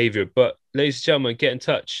that behavior. But ladies and gentlemen, get in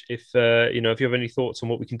touch if you have any thoughts on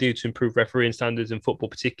what we can do to improve refereeing standards in football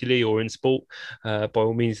particularly, or in sport. By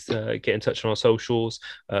all means, get in touch on our socials,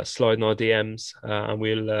 slide in our DMs, and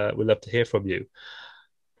we'll love to hear from you.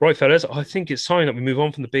 Right, fellas, I think it's time that we move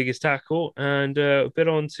on from the biggest tackle and a bit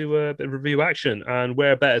on to a bit of review action. And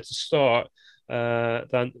where better to start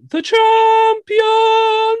than the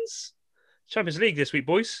Champions League this week,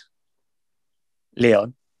 boys.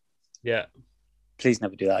 Leon. Yeah. Please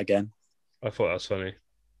never do that again. I thought that was funny.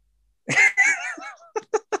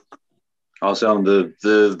 I'll say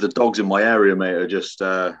the dogs in my area, mate, are just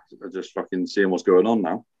fucking seeing what's going on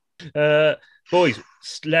now. Boys,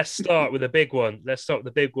 let's start with a big one.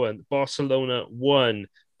 Barcelona 1,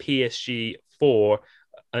 PSG 4,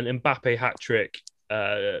 an Mbappe hat trick.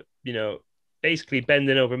 Basically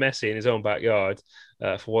bending over Messi in his own backyard,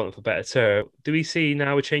 for want of a better term. Do we see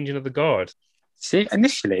now a changing of the guard? See,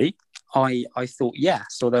 initially, I thought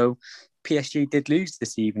yes, although PSG did lose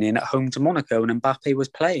this evening at home to Monaco and Mbappe was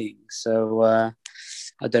playing. So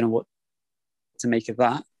I don't know what to make of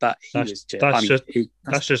that, but that's just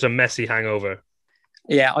a Messi hangover.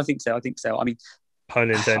 Yeah, I think so. I mean,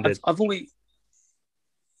 pun intended. I've always,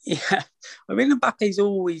 yeah. I mean,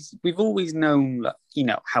 we've always known,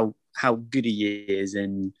 how good he is,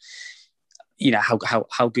 and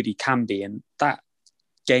how good he can be, and that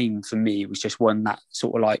game for me was just one that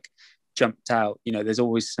sort of like jumped out. There's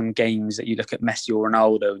always some games that you look at Messi or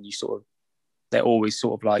Ronaldo and you sort of they always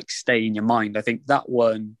sort of like stay in your mind. I think that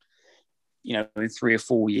one, you know, in 3 or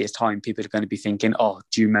 4 years' time, people are going to be thinking, oh,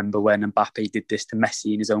 do you remember when Mbappe did this to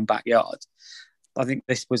Messi in his own backyard? I think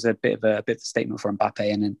this was a bit of a statement for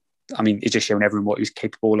Mbappe, and I mean, it's just showing everyone what he was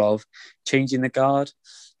capable of. Changing the guard,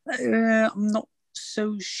 I'm not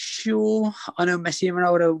so sure. I know Messi and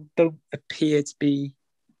Ronaldo don't appear to be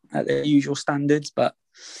at their usual standards, but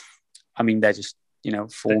I mean, they're just, you know,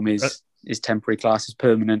 form is temporary, class is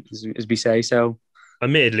permanent, as we say. So,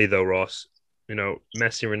 admittedly, though, Ross, you know,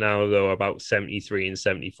 Messi and Ronaldo are about 73 and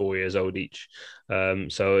 74 years old each.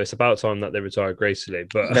 So it's about time that they retire gracefully.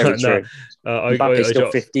 But very true. Mbappe's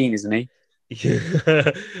still 15, isn't he?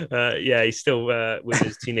 Yeah, he's still with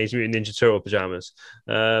his Teenage Mutant Ninja Turtle pajamas.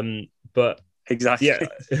 But exactly. Yeah,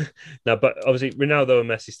 no, but obviously Ronaldo and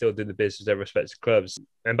Messi still do the business with their respective clubs.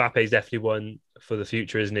 Mbappe's definitely one for the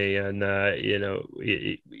future, isn't he? And you know,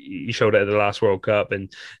 he showed it at the last World Cup,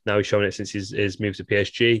 and now he's shown it since his move to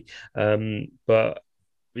PSG. But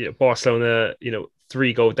you know, Barcelona, you know,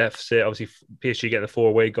 3-goal deficit. Obviously, PSG getting the 4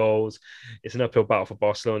 away goals. It's an uphill battle for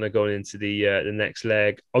Barcelona going into the next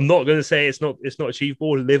leg. I'm not going to say it's not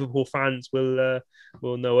achievable. Liverpool fans will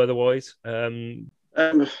know otherwise. Well,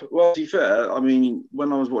 to be fair, I mean,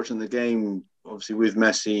 when I was watching the game, obviously with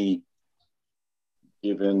Messi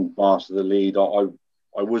giving Barca the lead, I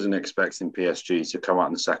wasn't expecting PSG to come out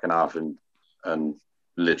in the second half and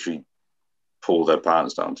literally pull their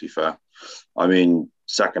pants down, to be fair. I mean,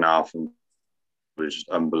 second half was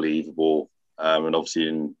unbelievable. And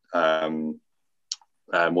obviously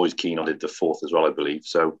Moise Kean did the fourth as well, I believe.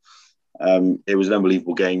 So it was an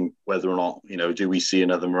unbelievable game. Whether or not, you know, do we see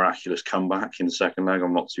another miraculous comeback in the second leg?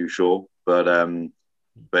 I'm not too sure. But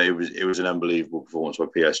it was an unbelievable performance by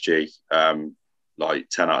PSG. Like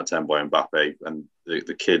 10 out of 10 by Mbappe. And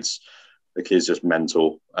the kids just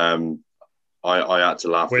mental. I had to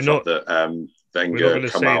laugh that Wenger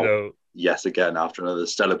come out yet again after another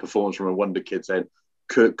stellar performance from a wonder kid, saying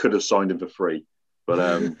could have signed him for free.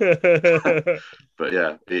 But but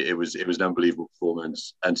yeah, it was an unbelievable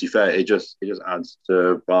performance. And to be fair, it just adds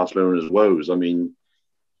to Barcelona's woes. I mean,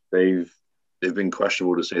 they've been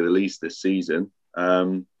questionable to say the least this season.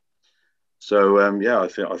 Yeah, I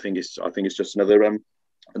think it's just another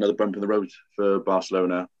bump in the road for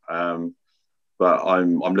Barcelona. But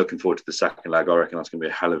I'm looking forward to the second leg. I reckon that's going to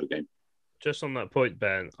be a hell of a game. Just on that point,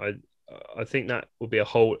 Ben, I think that will be a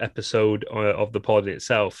whole episode of the pod in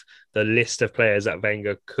itself. The list of players that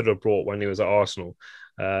Wenger could have brought when he was at Arsenal.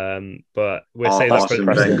 But we'll say that's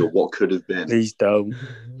Wenger. What could have been? Please don't.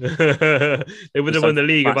 They would have won the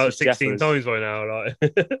league about 16 times by now. Like.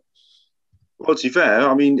 Well, to be fair,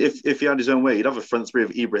 I mean, if he had his own way, he'd have a front three of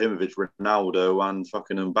Ibrahimovic, Ronaldo, and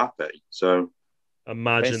fucking Mbappe. So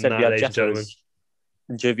imagine that, ladies and gentlemen.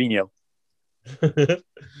 And Gervinho.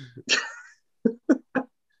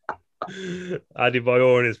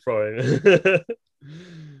 Adebayor in his prime.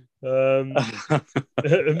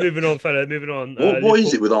 Moving on, fella. Moving on. What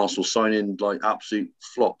is it with Arsenal signing like absolute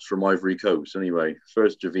flops from Ivory Coast? Anyway,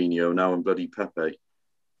 first Gervinho, now and bloody Pepe.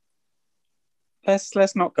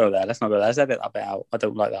 Let's not go there. Let's edit that bit out. I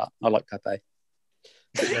don't like that. I like Pepe.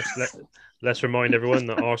 Let's remind everyone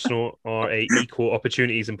that Arsenal are a equal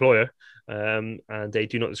opportunities employer, and they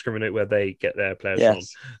do not discriminate where they get their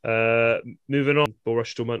players from. Moving on,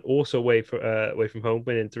 Borussia Dortmund also away from home,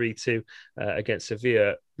 winning 3-2 against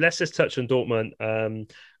Sevilla. Let's just touch on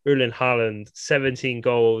Dortmund. Erling Haaland, 17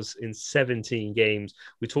 goals in 17 games.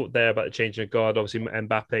 We talked there about the changing of guard. Obviously,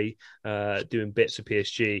 Mbappe doing bits for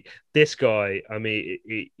PSG. This guy, I mean,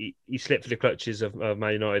 he slipped through the clutches of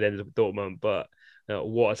Man United, ended up at Dortmund, but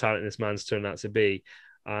what a talent this man's turned out to be.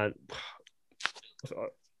 And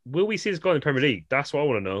will we see this guy in the Premier League? That's what I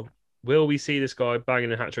want to know. Will we see this guy banging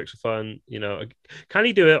the hat tricks for fun? You know, can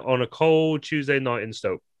he do it on a cold Tuesday night in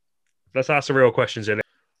Stoke? Let's ask the real questions in it.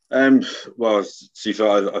 Well,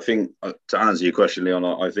 Sifa, I think to answer your question, Leon,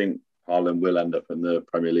 I think Haaland will end up in the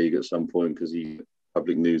Premier League at some point because he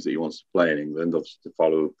public news that he wants to play in England, obviously to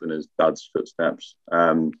follow up in his dad's footsteps.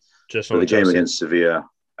 Just for the game against Sevilla.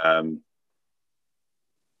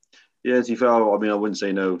 Yeah, Sifa, I mean, I wouldn't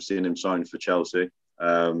say no seeing him signed for Chelsea.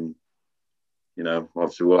 You know,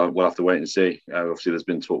 obviously we'll have to wait and see. Obviously, there's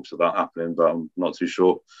been talks of that happening, but I'm not too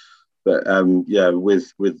sure. But yeah,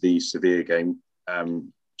 with the Sevilla game,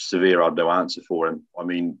 Sevilla had no answer for him. I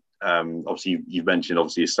mean, obviously you've mentioned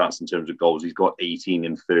his stats in terms of goals. He's got 18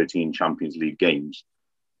 in 13 Champions League games,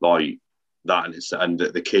 like that, and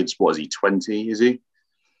the kid's, what is he, 20? Is he?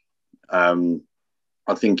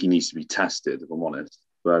 I think he needs to be tested, if I'm honest.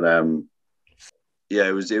 But yeah,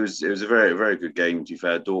 it was a very, very good game. To be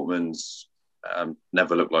fair, Dortmund's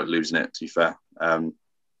never looked like losing it. To be fair, and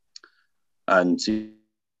And to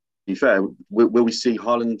be fair, will we see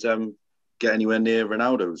Haaland get anywhere near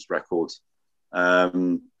Ronaldo's record?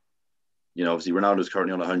 Obviously Ronaldo's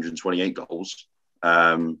currently on 128 goals.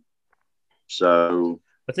 So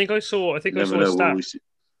I think I saw a stat.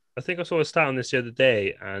 I think I saw a stat on this the other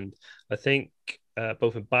day, and I think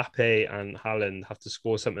both Mbappe and Haaland have to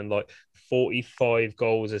score something like 45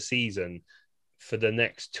 goals a season for the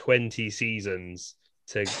next 20 seasons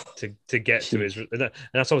to get to his, and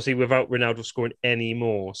that's obviously without Ronaldo scoring any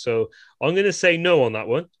more. So I'm going to say no on that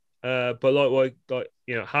one. But like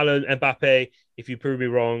Haaland, Mbappe, if you prove me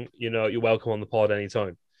wrong, you're welcome on the pod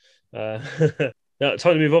anytime. Now,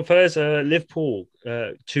 time to move on, fellas. Liverpool,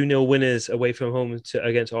 2-0 winners away from home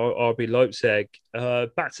against RB Leipzig.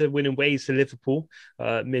 Back to winning ways to Liverpool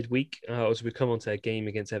midweek as we come on to a game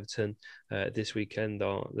against Everton this weekend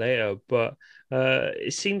or later. But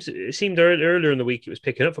it seemed earlier in the week it was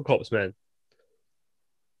picking up for Klopp's men.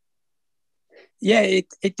 Yeah,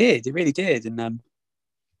 it did. It really did. And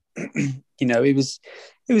it was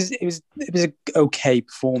an okay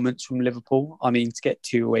performance from Liverpool. I mean, to get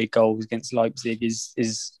 2 away goals against Leipzig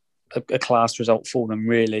is a class result for them,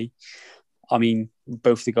 really. I mean,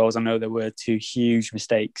 both the goals, I know there were 2 huge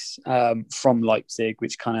mistakes from Leipzig,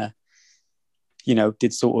 which kind of,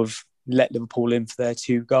 did sort of let Liverpool in for their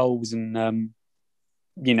 2 goals. And,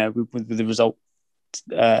 with the result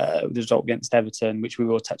against Everton, which we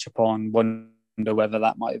will touch upon, wonder whether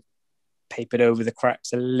that might have papered over the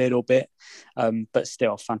cracks a little bit, but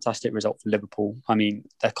still a fantastic result for Liverpool. I mean,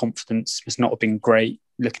 their confidence must not have been great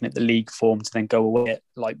looking at the league form to then go away at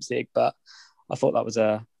Leipzig, but I thought that was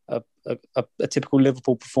a typical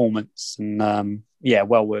Liverpool performance, and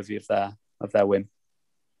well worthy of their win.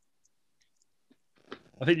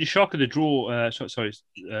 I think the shock of the draw, shock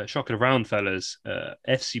of the round, fellas.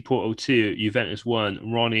 FC Porto 2, Juventus 1,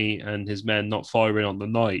 Ronnie and his men not firing on the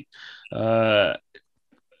night.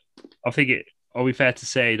 I think are we fair to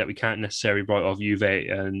say that we can't necessarily write off Juve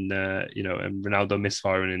and and Ronaldo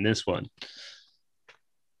misfiring in this one?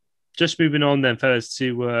 Just moving on then, fellas,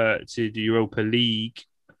 to the Europa League.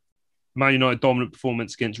 Man United dominant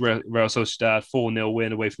performance against Real Sociedad, 4-0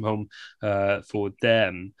 win away from home for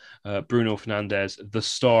them. Bruno Fernandes, the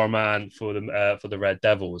star man for the Red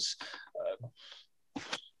Devils.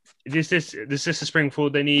 Is this a spring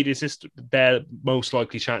forward they need? Is this their most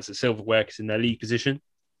likely chance at silverware in their league position?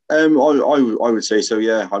 I would say so.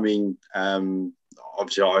 Yeah. I mean,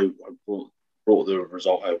 obviously, I brought the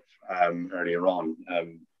result up earlier on.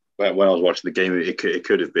 When I was watching the game, it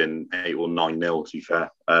could have been 8 or 9-0. To be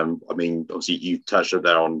fair, I mean, obviously, you touched up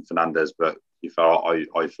there on Fernandes, but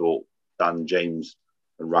I thought Dan James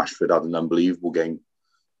and Rashford had an unbelievable game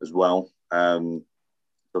as well.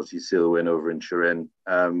 Obviously, seal the win over in Turin.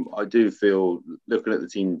 I do feel, looking at the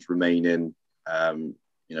teams remaining.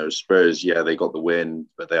 Spurs, they got the win,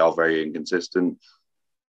 but they are very inconsistent.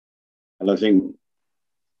 And I think,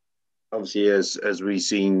 obviously, as we've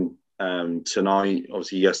seen tonight,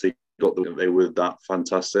 obviously, yes, they were that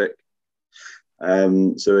fantastic.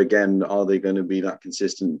 So again, are they going to be that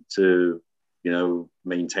consistent to,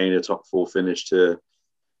 maintain a top 4 finish to,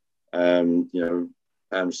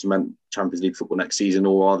 cement Champions League football next season,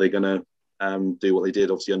 or are they going to do what they did,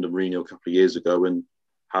 obviously, under Mourinho a couple of years ago and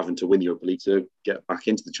having to win the Europa League to get back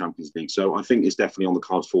into the Champions League? So I think it's definitely on the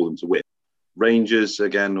cards for them to win. Rangers,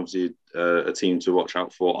 again, obviously a team to watch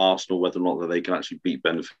out for. Arsenal, whether or not that they can actually beat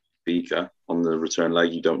Benfica on the return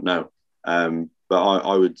leg, you don't know. But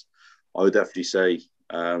I would definitely say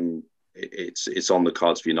it's on the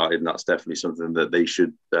cards for United, and that's definitely something that they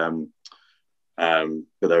should put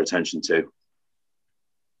their attention to.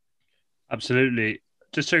 Absolutely.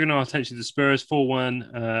 Just turning our attention to Spurs,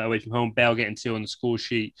 4-1 away from home. Bale getting 2 on the score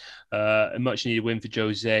sheet. A much needed win for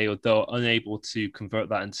Jose, although unable to convert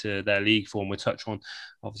that into their league form. We'll touch on,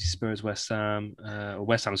 obviously, Spurs, West Ham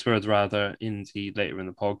Spurs, rather, later in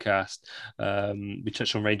the podcast. We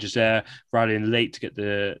touched on Rangers there, rallying late to get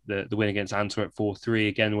the win against Antwerp, 4-3,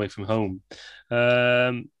 again away from home.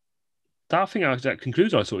 I think that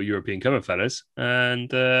concludes our sort of European cover, fellas. And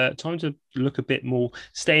time to look a bit more,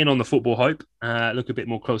 staying on the football hype, look a bit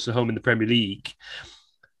more close to home in the Premier League.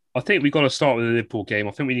 I think we've got to start with the Liverpool game.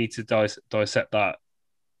 I think we need to dissect that.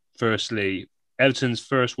 Firstly, Everton's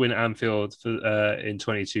first win at Anfield in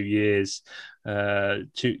 22 years,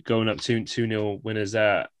 going up 2-0 winners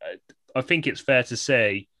there. I think it's fair to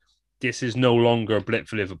say this is no longer a blip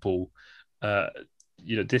for Liverpool.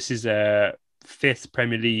 This is their 5th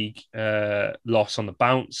Premier League loss on the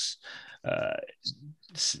bounce.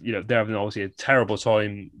 They're having obviously a terrible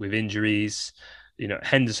time with injuries.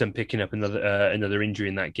 Henderson picking up another injury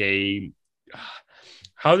in that game.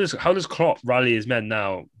 How does Klopp rally his men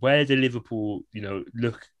now? Where do Liverpool,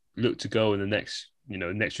 look to go in the next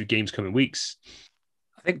few games, coming weeks?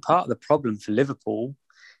 I think part of the problem for Liverpool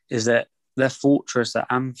is that their fortress at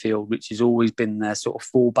Anfield, which has always been their sort of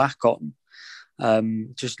fallback on.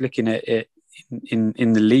 Just looking at it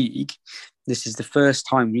in the league, this is the first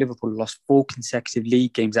time Liverpool lost 4 consecutive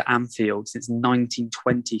league games at Anfield since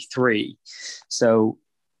 1923. So,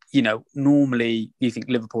 normally you think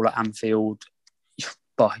Liverpool at Anfield,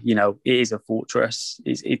 but it is a fortress.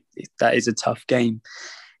 That is a tough game.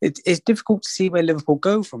 It's difficult to see where Liverpool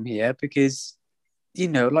go from here because,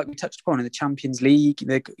 like we touched upon in the Champions League,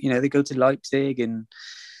 they go to Leipzig and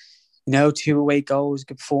 2 away goals,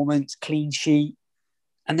 good performance, clean sheet,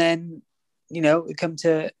 and then they come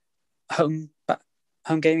to home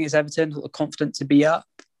game against Everton, got the confidence to be up,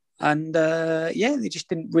 and they just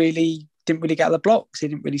didn't really get out of the blocks. They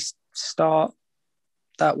didn't really start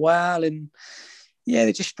that well, and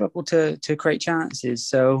they just struggled to create chances.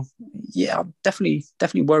 So definitely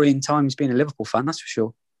worrying times being a Liverpool fan, that's for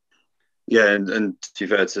sure. Yeah, and to be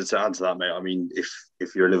fair, to add to that, mate, I mean,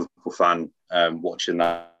 if you're a Liverpool fan watching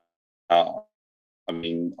that, I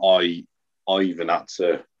mean, I even had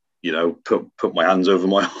to, put my hands over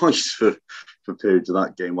my eyes for periods of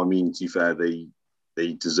that game. I mean, to be fair, they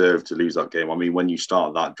deserve to lose that game. I mean, when you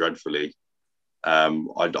start that dreadfully, I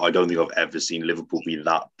don't think I've ever seen Liverpool be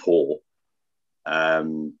that poor,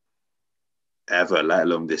 ever, let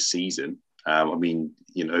alone this season. I mean,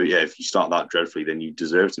 if you start that dreadfully, then you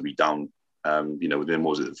deserve to be down, within,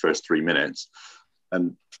 what was it, the first 3 minutes.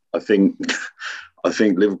 And I think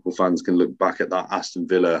Liverpool fans can look back at that Aston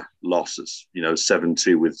Villa loss as,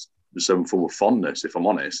 7-2 with some form of fondness, if I'm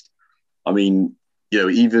honest. I mean,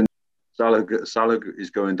 even Salah is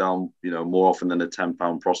going down, more often than a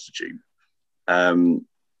 £10 prostitute. And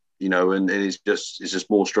it's just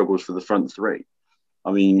more struggles for the front three.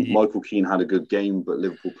 I mean, Michael Keane had a good game, but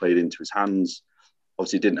Liverpool played into his hands.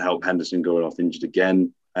 Obviously, it didn't help Henderson going off injured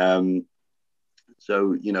again. So,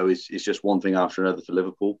 it's just one thing after another for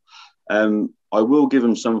Liverpool. I will give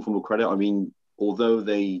them some form of credit. I mean, although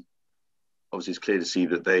obviously it's clear to see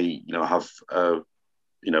that they, have a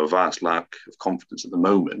vast lack of confidence at the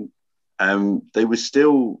moment. They were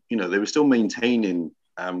still maintaining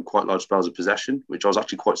quite large spells of possession, which I was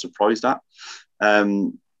actually quite surprised at.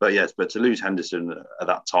 But to lose Henderson at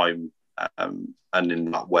that time and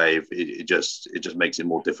in that way, it just makes it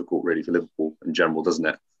more difficult, really, for Liverpool in general, doesn't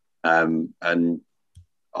it? And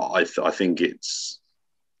I think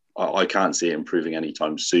I can't see it improving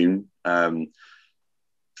anytime soon. Even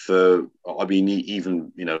Van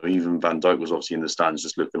Dijk was obviously in the stands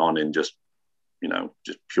just looking on in just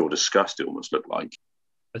pure disgust, it almost looked like.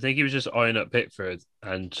 I think he was just eyeing up Pickford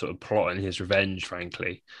and sort of plotting his revenge,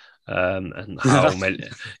 frankly. And how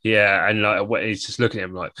and like what he's just looking at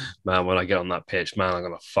him like, man, when I get on that pitch, man, I'm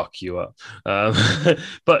gonna fuck you up.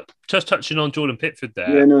 But just touching on Jordan Pickford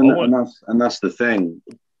there, and that's the thing.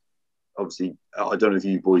 Obviously, I don't know if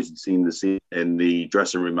you boys had seen the scene in the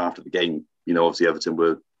dressing room after the game. Obviously Everton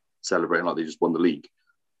were celebrating like they just won the league,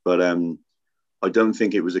 but I don't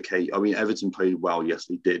think it was a case. I mean, Everton played well, yes,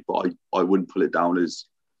 they did, but I wouldn't put it down as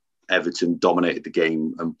Everton dominated the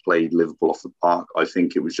game and played Liverpool off the park. I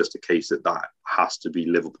think it was just a case that has to be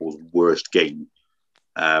Liverpool's worst game.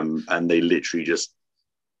 And they literally just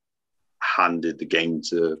handed the game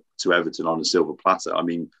to Everton on a silver platter. I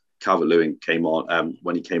mean, Calvert-Lewin came on.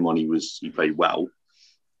 When he came on, he played well.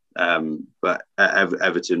 But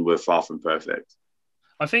Everton were far from perfect.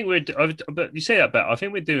 I think but you say that, but I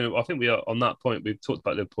think we are on that point. We've talked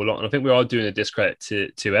about Liverpool a lot, and I think we are doing a discredit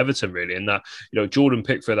to Everton, really, in that, Jordan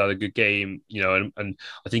Pickford had a good game, and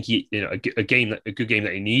I think he, a good game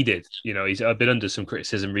that he needed. He's been under some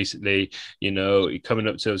criticism recently, coming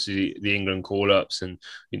up to obviously the England call-ups and,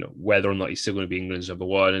 whether or not he's still going to be England's number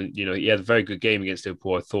one. And, he had a very good game against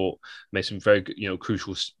Liverpool, I thought, made some very good,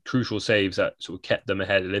 crucial saves that sort of kept them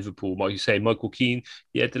ahead of Liverpool. Like you say, Michael Keane,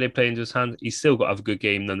 did they play into his hands? He's still got to have a good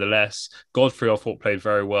game nonetheless. Godfrey, I thought, played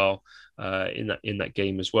very well in that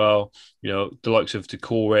game as well. The likes of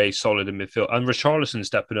Doucouré, solid in midfield, and Richarlison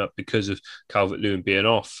stepping up because of Calvert-Lewin being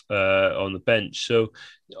off on the bench. So,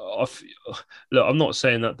 look, I'm not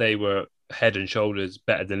saying that they were head and shoulders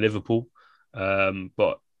better than Liverpool,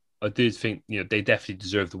 but I do think they definitely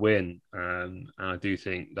deserve the win, and I do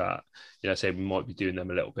think that say we might be doing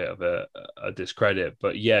them a little bit of a discredit.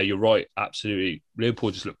 But yeah, you're right, absolutely.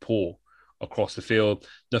 Liverpool just looked poor across the field,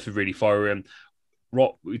 nothing really firing.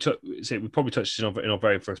 We probably touched in our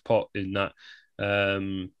very first pot in that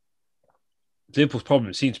Liverpool's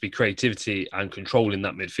problem seems to be creativity and control in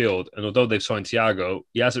that midfield. And although they've signed Thiago,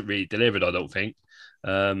 he hasn't really delivered, I don't think.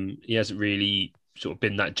 He hasn't really sort of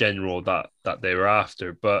been that general that they were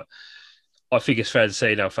after. But I think it's fair to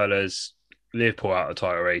say now, fellas, Liverpool out of the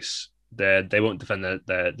title race. They won't defend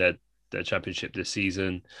their championship this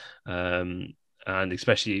season. And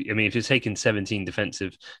especially, I mean, if you're taking 17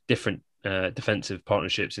 different defensive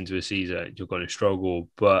partnerships into a season, you're going to struggle.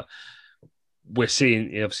 But we're seeing,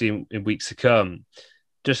 obviously, in weeks to come.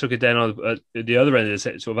 Just look at then at the other end of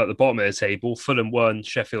the sort of at the bottom of the table, Fulham 1,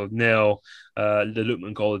 Sheffield 0, the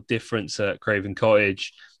Lookman goal difference at Craven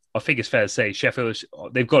Cottage. I think it's fair to say Sheffield,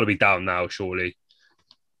 they've got to be down now, surely.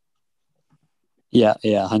 Yeah,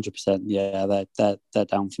 100%. Yeah, they're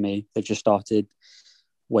down for me. They've just started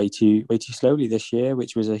way too slowly this year,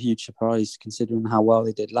 which was a huge surprise considering how well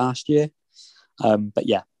they did last year. But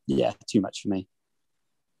yeah, too much for me.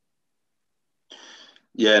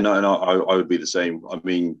 Yeah, no, I would be the same. I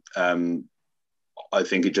mean, I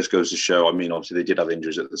think it just goes to show. I mean, obviously they did have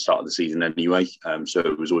injuries at the start of the season anyway, so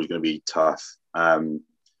it was always going to be tough.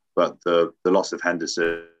 But the loss of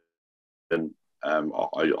Henderson,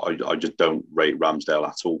 I just don't rate Ramsdale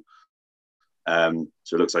at all.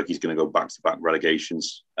 So it looks like he's going to go back-to-back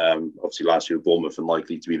relegations. Obviously last year with Bournemouth and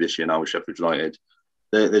likely to be this year now with Sheffield United.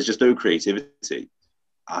 There's just no creativity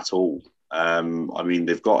at all. I mean,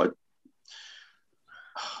 they've got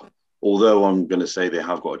although I'm going to say they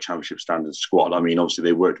have got a championship standard squad. I mean, obviously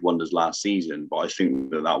they worked wonders last season, but I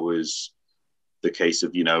think that was the case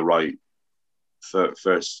of, right,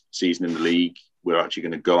 first season in the league, we're actually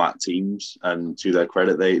going to go at teams, and to their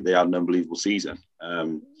credit, they had an unbelievable season.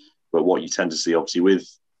 But what you tend to see, obviously, with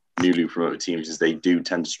newly promoted teams is they do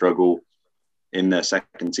tend to struggle in their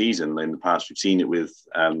second season. In the past, we've seen it with,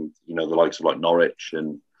 the likes of like Norwich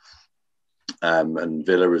and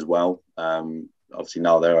Villa as well. Obviously,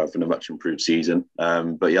 now they're having a much improved season.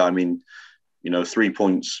 But yeah, I mean, 3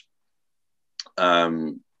 points.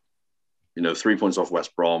 3 points off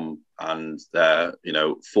West Brom, and they're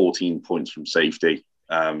 14 points from safety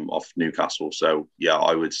off Newcastle. So yeah,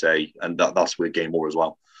 I would say, and that's with a game more as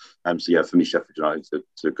well. So yeah, for me, Sheffield United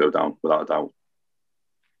to go down without a doubt.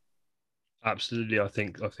 Absolutely, I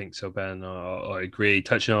think so, Ben. I agree.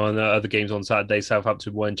 Touching on other games on Saturday,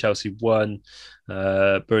 Southampton 1, Chelsea 1,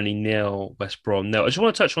 Burnley 0, West Brom 0. I just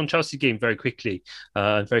want to touch on Chelsea game very quickly,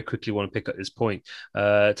 and very quickly want to pick up this point.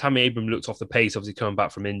 Tammy Abraham looked off the pace, obviously coming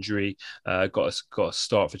back from injury. Got a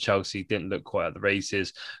start for Chelsea. Didn't look quite at the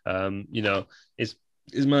races. His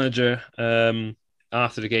manager.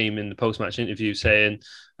 After the game in the post-match interview saying,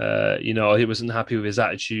 he wasn't happy with his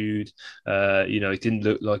attitude. He didn't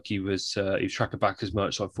look like he was tracking back as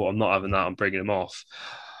much. So I thought, I'm not having that. I'm bringing him off.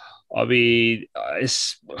 I mean,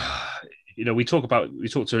 we talked a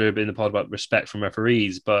little bit in the pod about respect from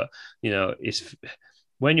referees, but, it's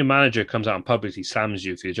when your manager comes out and publicly slams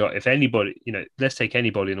you for your job. If anybody, let's take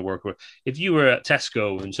anybody in the work. If you were at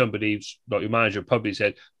Tesco and somebody's like your manager publicly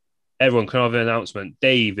said, everyone can have an announcement,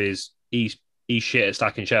 Dave he's shit at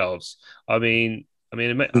stacking shelves. I mean, I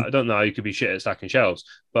don't know how you could be shit at stacking shelves,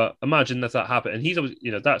 but imagine that happened. And he's always,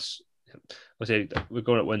 that's, I say we're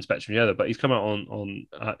going at one spectrum or the other, but he's come out on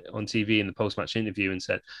TV in the post-match interview and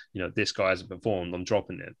said, this guy hasn't performed, I'm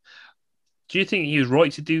dropping him. Do you think he was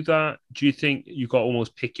right to do that? Do you think you got to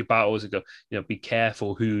almost pick your battles and go, be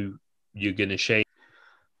careful who you're going to shame?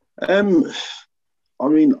 I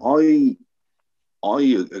mean, I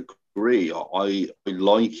agree. I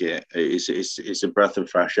like it. It's a breath of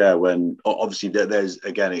fresh air when obviously there's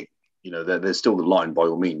again there's still the line by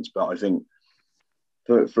all means, but I think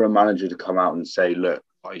for a manager to come out and say, look,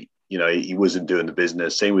 he wasn't doing the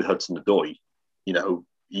business. Same with Hudson-Odoi.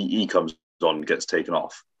 He comes on and gets taken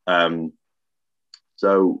off.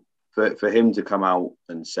 So for him to come out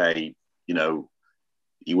and say,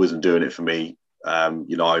 he wasn't doing it for me. I'm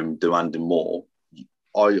demanding more.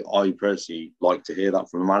 I personally like to hear that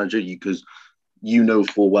from a manager because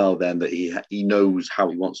full well then that he knows how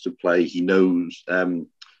he wants to play. He knows the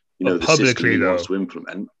system he wants to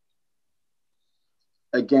implement.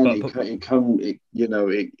 Again,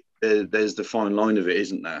 there's the fine line of it,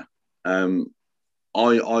 isn't there?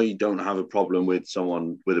 I don't have a problem with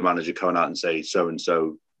someone with a manager coming out and say so and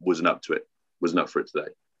so wasn't up for it today.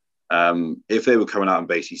 If they were coming out and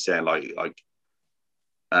basically saying like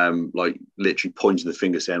literally pointing the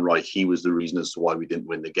finger saying, right, he was the reason as to why we didn't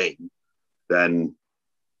win the game, then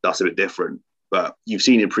that's a bit different. But you've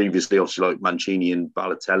seen it previously, obviously, like Mancini and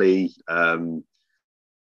Balotelli.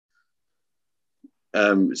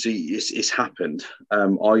 See, it's happened. I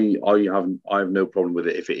have no problem with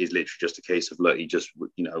it if it is literally just a case of, look, he just,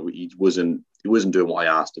 he wasn't doing what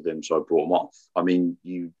I asked of him, so I brought him off. I mean,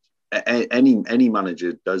 any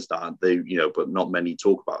manager does that, but not many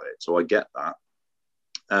talk about it. So I get that.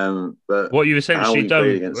 But what you essentially done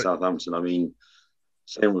against Southampton, I mean,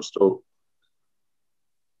 Same with Stoke.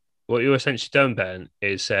 What you essentially done, Ben,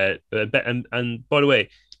 is and by the way,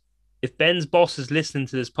 if Ben's boss is listening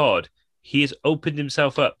to this pod, he has opened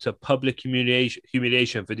himself up to public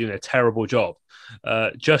humiliation for doing a terrible job.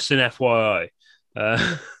 Just an FYI.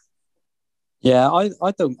 Yeah, I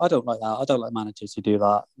don't like that. I don't like managers who do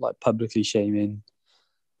that, like publicly shaming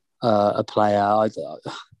a player.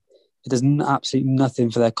 It does absolutely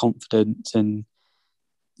nothing for their confidence. And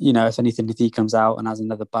if anything, if he comes out and has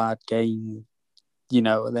another bad game,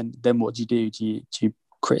 then what do you do? Do you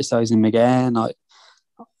criticize him again? Not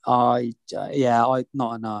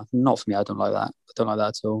enough. Not for me. I don't like that. I don't like that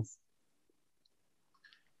at all.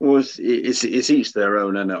 Well, it's each their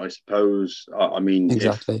own, isn't it? I suppose. I mean,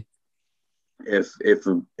 exactly. If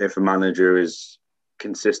a manager is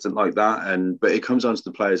consistent like that, but it comes down to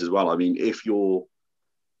the players as well. I mean, if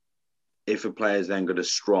a player is then going to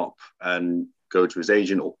strop and go to his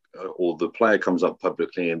agent, or the player comes up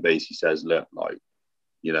publicly and basically says, "Look,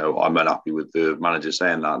 I'm unhappy with the manager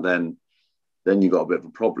saying that," then you got a bit of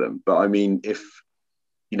a problem. But I mean, if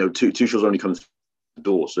Tuchel's only comes to the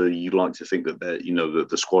door, so you'd like to think that that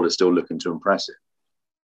the squad is still looking to impress it.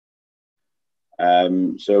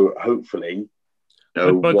 So hopefully,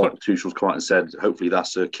 what Tuchel's come out and said, hopefully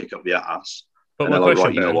that's a kick up the ass. But and my they're question, like,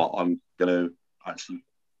 right, you know what, I'm going to actually.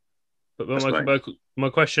 But my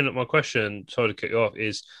question, sorry to cut you off,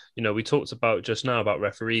 is we talked about just now about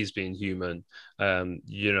referees being human, and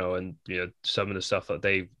some of the stuff that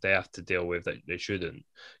they have to deal with that they shouldn't.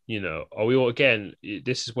 Are we all, again?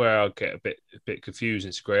 This is where I'll get a bit confused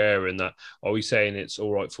in grey area. In that, are we saying it's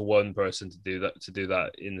all right for one person to do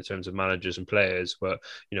that in the terms of managers and players, but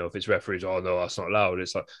if it's referees, oh no, that's not allowed.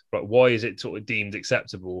 It's like, right, why is it sort of deemed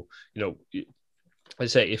acceptable? I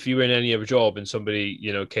say, if you were in any other job and somebody,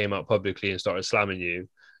 came out publicly and started slamming you,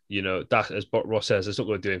 that, as Ross says, it's not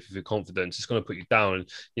going to do anything for your confidence. It's going to put you down.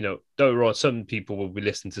 Don't wrong. Some people will be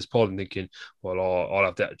listening to this pod and thinking, well, I'll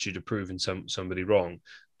have the attitude of proving somebody wrong.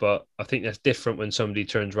 But I think that's different when somebody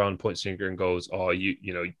turns around, points finger, and goes, "Oh, you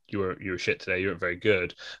were shit today. You weren't very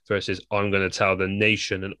good." Versus, I'm going to tell the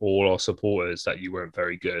nation and all our supporters that you weren't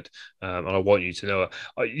very good, and I want you to know.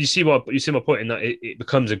 You see my point in that it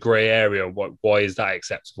becomes a grey area. Why is that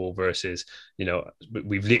acceptable? Versus,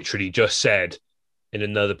 we've literally just said in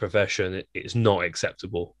another profession it's not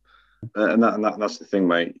acceptable. And that's the thing,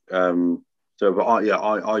 mate.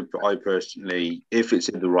 I personally, if it's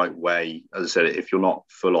in the right way, as I said, if you're not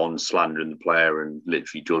full on slandering the player and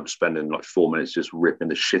literally George spending like 4 minutes just ripping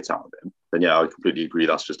the shit out of him, then yeah, I completely agree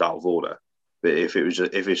that's just out of order. But if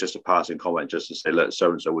it's just a passing comment just to say, look,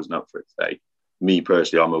 so and so wasn't up for it today, me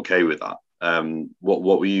personally, I'm okay with that.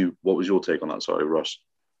 What was your take on that? Sorry, Ross.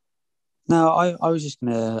 No, I was just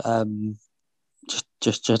gonna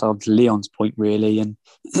just on Leon's point really, and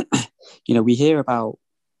we hear about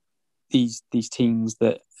these teams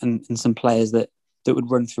that and some players that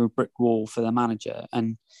would run through a brick wall for their manager.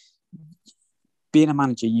 And being a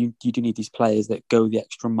manager, you do need these players that go the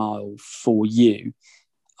extra mile for you.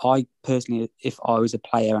 I personally, if I was a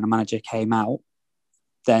player and a manager came out,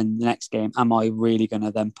 then the next game, am I really going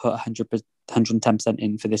to then put 110%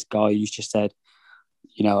 in for this guy who's just said,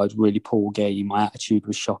 I was really poor game, my attitude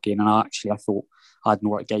was shocking, and I thought I had an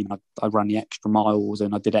alright game, I ran the extra miles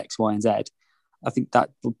and I did X, Y, and Z. I think that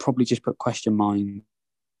would probably just put question marks in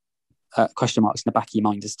the back of your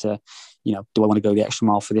mind as to, do I want to go the extra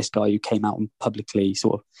mile for this guy who came out and publicly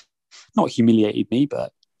sort of not humiliated me,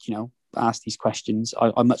 but, asked these questions.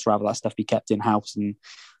 I'd much rather that stuff be kept in house and,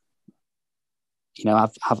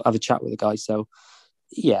 have a chat with the guy. So,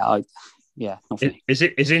 not for me.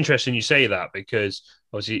 It's interesting you say that, because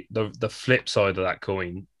obviously the flip side of that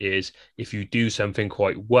coin is, if you do something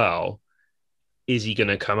quite well, is he going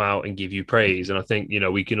to come out and give you praise? And I think,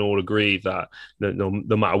 we can all agree that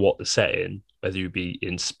no matter what the setting, whether you be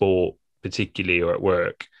in sport particularly or at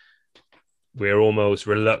work, we're almost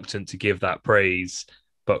reluctant to give that praise,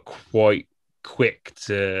 but quite quick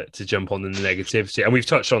to jump on the negativity. And we've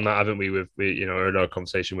touched on that, haven't we, with in our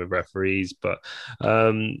conversation with referees. But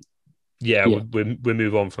we'll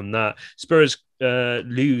move on from that. Spurs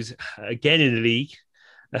lose again in the league.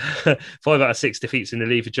 5 out of 6 defeats in the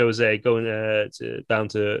league for Jose, going down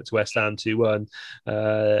to West Ham 2-1.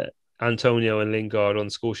 Antonio and Lingard on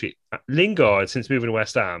the score sheet. Lingard, since moving to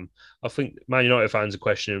West Ham, I think Man United fans are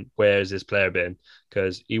questioning, where has this player been?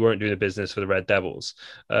 Because he weren't doing the business for the Red Devils.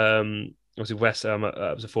 Obviously, West Ham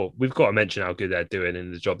was a four. We've got to mention how good they're doing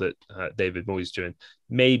in the job that David Moyes is doing.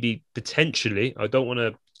 Maybe, potentially, I don't want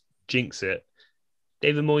to jinx it,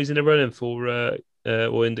 David Moyes in a running for...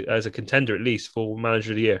 as a contender at least for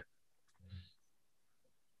Manager of the Year.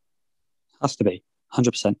 Has to be.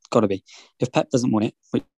 100%. Got to be. If Pep doesn't want it,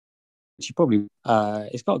 which he probably,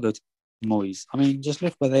 it's got to go to Moyes. I mean, just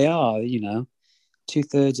look where they are.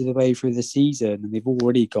 2/3 of the way through the season, and they've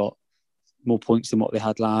already got more points than what they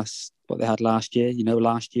had last year.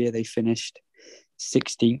 Last year they finished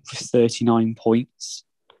 16th with 39 points,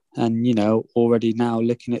 and already now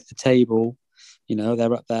looking at the table,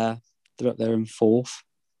 they're up there in fourth,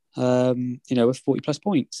 with 40 plus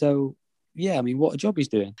points. So yeah, I mean, what a job he's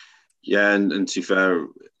doing. Yeah, and to be fair,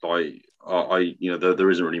 there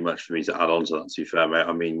isn't really much for me to add on to that. To be fair, mate,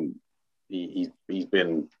 I mean, he's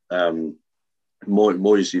been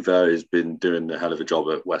Moyes, to be fair, has been doing a hell of a job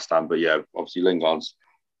at West Ham. But yeah, obviously Lingard's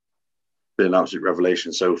been an absolute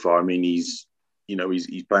revelation so far. I mean, he's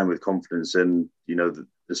playing with confidence, and the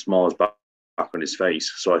smile's back on his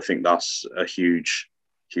face. So I think that's a huge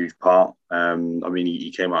part. I mean,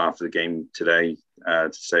 he came out after the game today to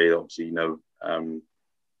say, obviously,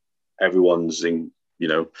 everyone's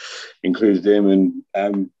included him,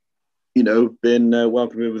 and been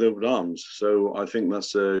welcomed with open arms. So I think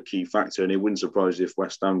that's a key factor, and it wouldn't surprise if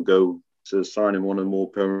West Ham go to sign him on a more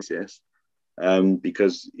permanent basis,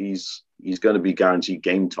 because he's going to be guaranteed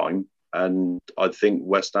game time, and I think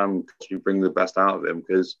West Ham should bring the best out of him,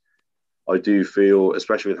 because I do feel,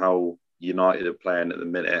 especially with how United are playing at the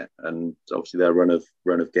minute, and obviously their run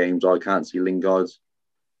of games, I can't see Lingard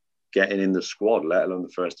getting in the squad, let alone the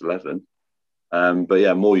first 11. But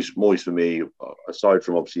yeah, Moyes for me, aside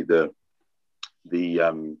from obviously the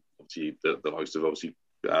likes of obviously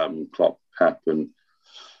Klopp, Pep, and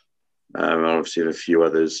obviously a few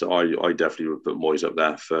others, I definitely would put Moyes up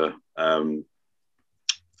there for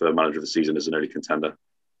manager of the season as an early contender.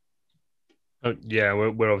 Yeah,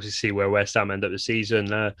 we'll obviously see where West Ham end up the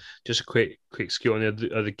season. Just a quick skew on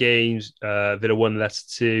the other games. Villa 1,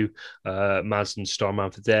 Leicester 2. Madsden star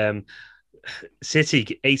man for them.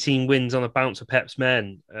 City 18 wins on the bounce of Pep's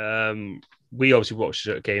men. We obviously watched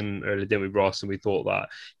a game earlier, didn't we, Ross? And we thought that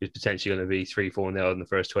it was potentially going to be 3-4-0 in the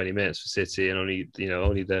first 20 minutes for City, and only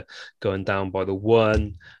the going down by the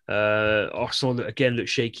one. Arsenal again looked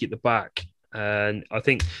shaky at the back, and I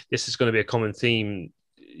think this is going to be a common theme.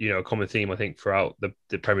 I think throughout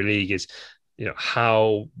the Premier League is,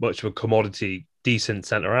 how much of a commodity decent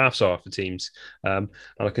centre halves are for teams, and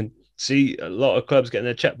I can see a lot of clubs getting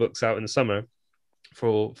their checkbooks out in the summer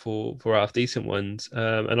for half decent ones.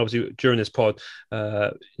 And obviously during this pod,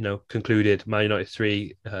 concluded Man United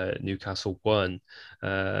 3, Newcastle 1.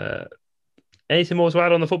 Anything more to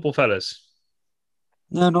add on the football, fellas?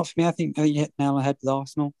 No, not for me. I think you hit nail ahead with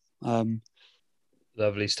Arsenal.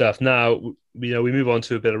 Lovely stuff. Now, we move on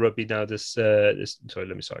to a bit of rugby now. Sorry,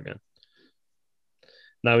 let me start again.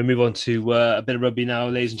 Now we move on to a bit of rugby now,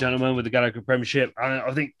 ladies and gentlemen, with the Gallagher Premiership. And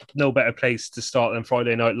I think no better place to start than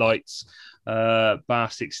Friday Night Lights.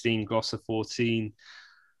 Bath 16, Gloucester 14.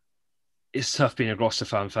 It's tough being a Gloucester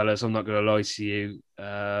fan, fellas. I'm not going to lie to you.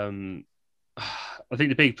 I think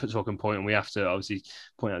the big talking point, and we have to obviously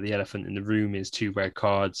point out the elephant in the room, is 2 red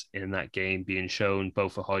cards in that game being shown,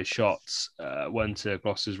 both for high shots. One to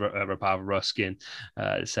Gloucester's Rapava Ruskin,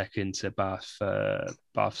 the second to Bath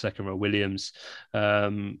second row Williams.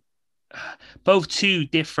 Both 2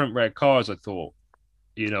 different red cards, I thought.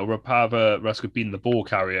 Rapava Ruskin being the ball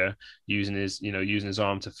carrier, using his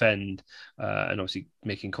arm to fend, and obviously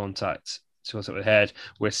making contact to us at the head.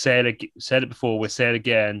 We've said it before, we'll say it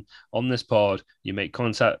again on this pod. You make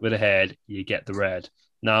contact with the head, you get the red.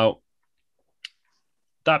 Now,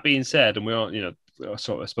 that being said, and we are, I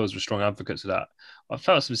suppose we're strong advocates of that. I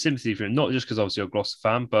felt some sympathy for him, not just because obviously I'm a Gloucester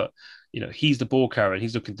fan, but he's the ball carrier and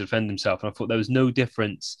he's looking to defend himself. And I thought there was no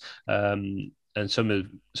difference. And some of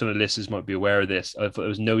the listeners might be aware of this. I thought there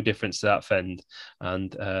was no difference to that fend and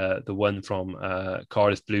the one from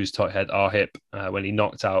Cardiff Blues tight head Arhip when he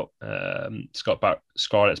knocked out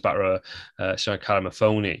Scarlet's back rower Sean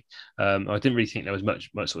Calamafoni. I didn't really think there was much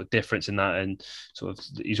sort of difference in that, and sort of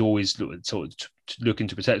he's always looking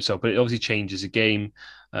to protect himself, but it obviously changes the game.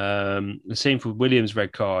 The same for Williams'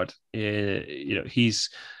 red card.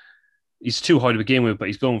 He's too high to begin with, but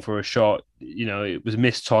he's going for a shot. It was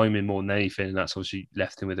missed timing more than anything, and that's obviously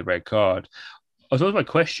left him with a red card. I suppose my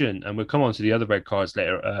question, and we'll come on to the other red cards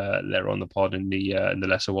later on the pod in the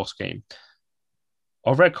Leicester Wasps game.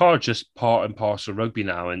 Are red cards just part and parcel of rugby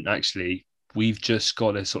now, and actually we've just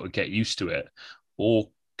got to sort of get used to it, or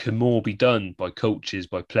can more be done by coaches,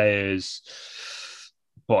 by players,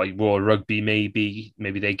 by Royal Rugby? Maybe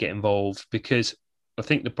they get involved, because I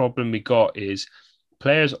think the problem we got is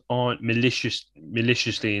players aren't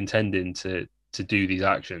maliciously intending to do these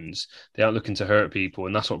actions. They aren't looking to hurt people,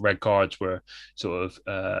 and that's what red cards were sort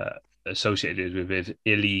of associated with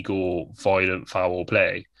illegal, violent, foul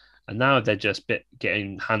play. and now they're just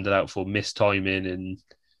getting handed out for mistiming and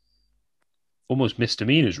almost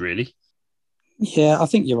misdemeanors, really. Yeah, I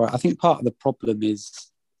think you're right. I think part of the problem is,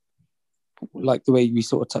 like the way we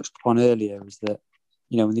sort of touched upon earlier, is that,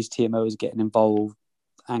 when these TMOs are getting involved,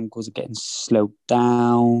 angles are getting slowed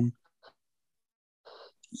down.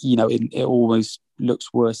 It almost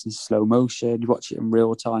looks worse in slow motion. You watch it in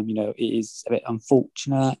real time, it is a bit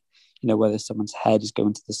unfortunate, whether someone's head is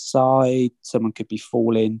going to the side, someone could be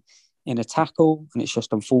falling in a tackle, and it's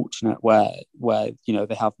just unfortunate where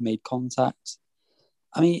they have made contact.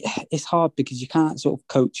 I mean, it's hard because you can't sort of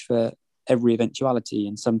coach for every eventuality,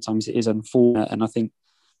 and sometimes it is unfortunate, and I think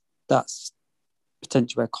that's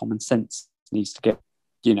potentially where common sense needs to get.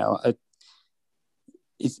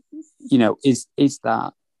 Is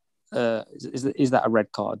that a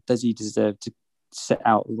red card? Does he deserve to sit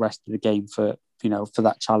out the rest of the game for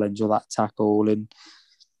that challenge or that tackle? And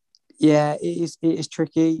yeah, it is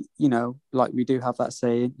tricky. Like we do have that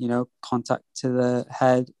saying, contact to the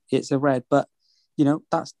head, it's a red. But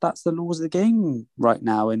that's the laws of the game right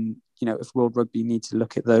now. And if World Rugby need to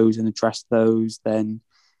look at those and address those, then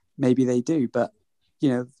maybe they do. But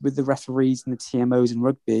with the referees and the TMOs in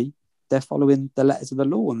rugby, they're following the letters of the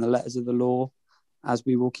law, and the letters of the law, as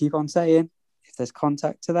we will keep on saying, if there's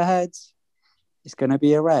contact to the heads, it's going to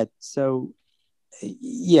be a red. So,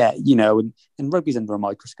 yeah, and rugby's under a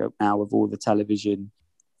microscope now with all the television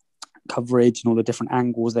coverage and all the different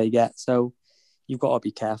angles they get. So you've got to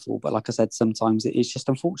be careful. But like I said, sometimes it is just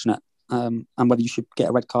unfortunate. And whether you should get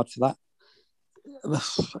a red card for that,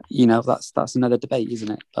 that's another debate,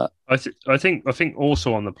 isn't it? But I think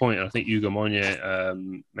also on the point, I think Hugo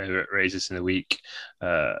Monye maybe raised this in the week,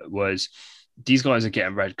 was these guys are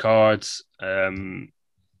getting red cards, and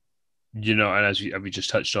as we just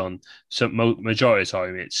touched on, so majority of the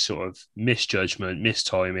time it's sort of misjudgment,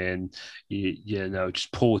 mistiming,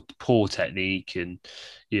 just poor technique, and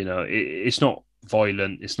it's not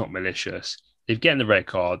violent, it's not malicious. They're getting the red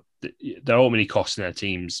card. They're ultimately costing their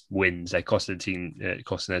teams wins. They're costing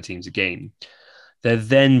their teams a game. They're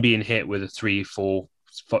then being hit with a 3, 4,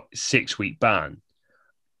 6 week ban.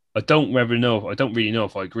 I don't really know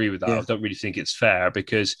if I agree with that. Yeah. I don't really think it's fair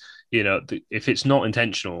because if it's not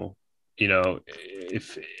intentional,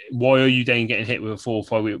 why are you then getting hit with a 4 or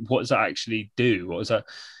 5 week? What does that actually do? What does that?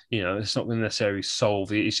 It's not going to necessarily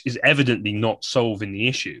solve. It's evidently not solving the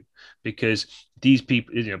issue because these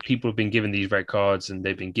people, people have been given these red cards and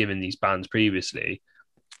they've been given these bans previously,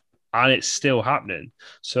 and it's still happening.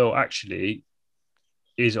 So actually,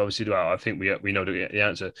 is obviously, well, I think we know the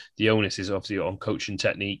answer. The onus is obviously on coaching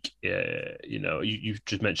technique. You've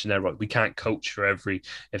just mentioned there, right? We can't coach for every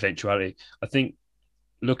eventuality. I think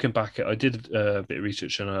looking back at, I did a bit of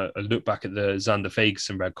research and I looked back at the Xander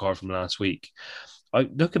Fagerson red card from last week.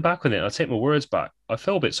 Looking back on it, I take my words back. I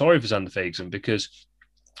felt a bit sorry for Xander Fagerson because,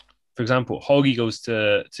 for example, Hoggy goes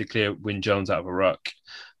to clear Wyn Jones out of a ruck.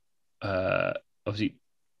 Obviously,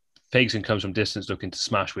 Fagerson comes from distance looking to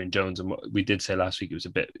smash Wyn Jones, and we did say last week it was a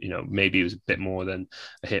bit, maybe it was a bit more than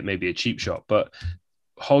a hit, maybe a cheap shot, but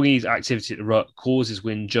Hoggy's activity at the ruck causes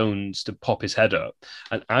Wyn Jones to pop his head up,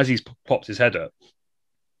 and as he's popped his head up,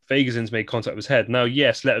 Fagerson's made contact with his head. Now,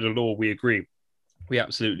 yes, letter of the law, we agree. We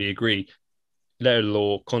absolutely agree. Letter of the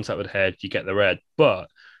law, contact with the head, you get the red. But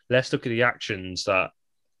let's look at the actions that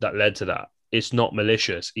led to that. It's not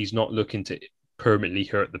malicious. He's not looking to permanently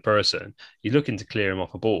hurt the person. He's looking to clear him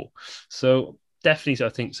off a ball. So definitely, I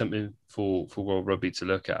think something for World Rugby to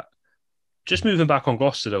look at. Just moving back on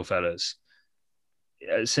Gloucester, though, fellas.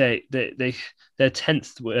 Say their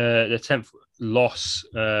 10th loss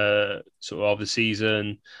sort of the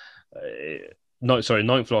season.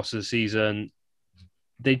 Ninth loss of the season.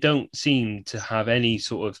 They don't seem to have any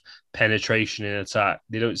sort of penetration in attack.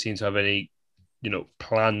 They don't seem to have any,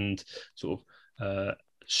 planned sort of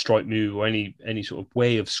strike move or any sort of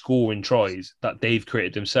way of scoring tries that they've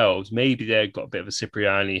created themselves. Maybe they've got a bit of a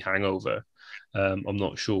Cipriani hangover. I'm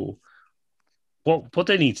not sure. What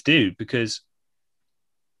they need to do, because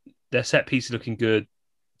their set piece is looking good.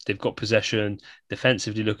 They've got possession,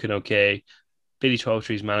 defensively looking okay. Billy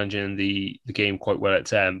Twelvetree's managing the game quite well at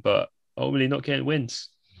 10, but ultimately not getting wins.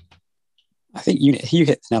 I think you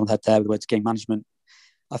hit the nail on the head there with the words game management.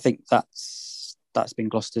 I think that's been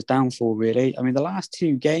Gloucester's downfall, really. I mean, the last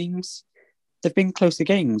 2 games, they've been closer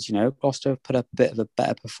games, Gloucester have put up a bit of a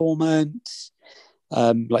better performance.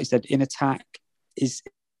 Like you said, in attack is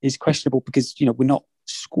questionable because, we're not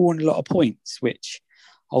scoring a lot of points, which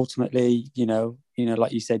ultimately,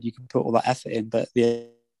 like you said, you can put all that effort in, but at the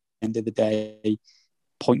end of the day,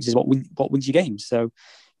 points is what wins your game. So,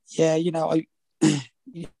 yeah,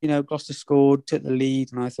 Gloucester scored, took the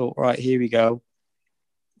lead, and I thought, right, here we go.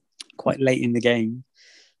 quite late in the game.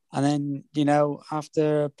 And then,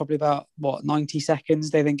 after probably about 90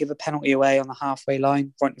 seconds, they then give a penalty away on the halfway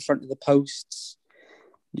line, right in front of the posts.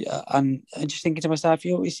 Yeah, and just thinking to myself,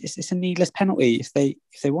 it's a needless penalty. If they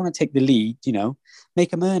want to take the lead,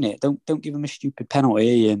 make them earn it. Don't give them a stupid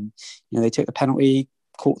penalty. And they took the penalty,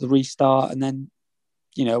 caught the restart, and then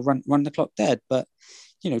run the clock dead. But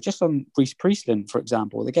just on Reece Priestland, for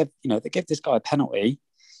example, they gave this guy a penalty.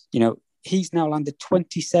 He's now landed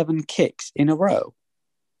 27 kicks in a row.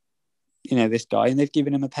 This guy, and they've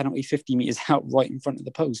given him a penalty 50 meters out right in front of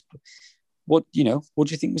the post. What do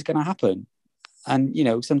you think was going to happen? And,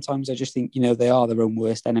 sometimes I just think, they are their own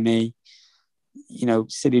worst enemy,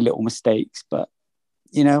 silly little mistakes, but,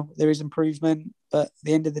 there is improvement. But at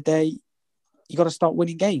the end of the day, you got to start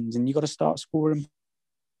winning games and you got to start scoring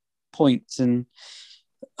points. And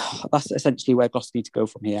that's essentially where Gloucester need to go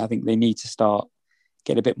from here. I think they need to start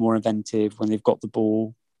get a bit more inventive when they've got the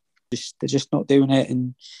ball. They're just not doing it.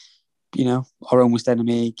 And, our own worst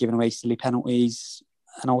enemy, giving away silly penalties.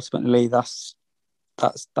 And ultimately that's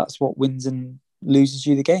what wins and loses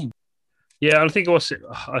you the game. Yeah, I think what's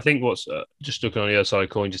just looking on the other side of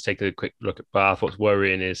the coin, just taking a quick look at Bath. What's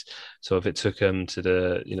worrying is, so if it took them to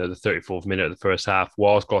the the 34th minute of the first half,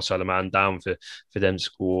 whilst Gloucester had a man down for them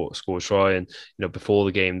to score a try, and before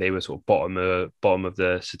the game they were sort of bottom of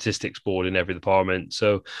the statistics board in every department.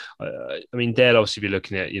 So they'll obviously be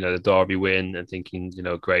looking at the Derby win and thinking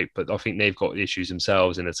great, but I think they've got issues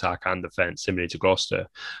themselves in attack and defence, similarly to Gloucester.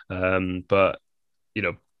 But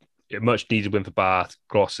a much needed win for Bath.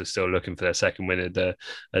 Gloucester still looking for their second win of the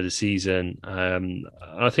season.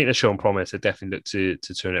 I think they're showing promise. They definitely look to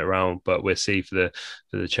turn it around, but we'll see for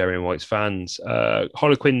the Cherry and Whites fans.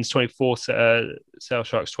 Harlequins 24, Sale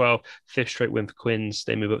Sharks 12, fifth straight win for Quins.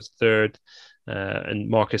 They move up to third. And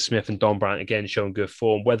Marcus Smith and Don Brandt again showing good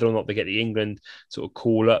form. Whether or not they get the England sort of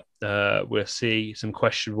call up, we'll see. Some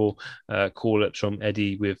questionable call ups from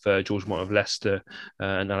Eddie with George Mott of Leicester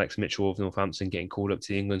and Alex Mitchell of Northampton getting called up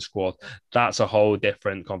to the England squad. That's a whole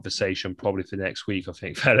different conversation probably for next week, I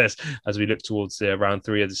think, fellas, as we look towards the round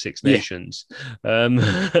 3 of the Six Nations.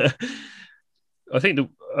 I think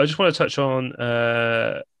I just want to touch on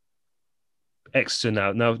Exeter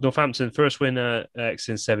now. Now, Northampton, first win at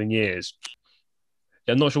Exeter in 7 years.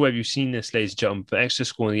 I'm not sure whether you've seen this, ladies and gentlemen, but Exeter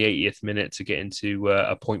scoring the 80th minute to get into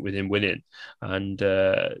a point with him winning. And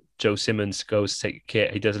Joe Simmons goes to take a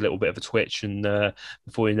kit. He does a little bit of a twitch. And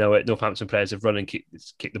before you know it, Northampton players have run and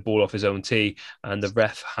kicked the ball off his own tee. And the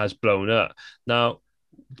ref has blown up. Now,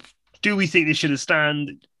 do we think they should have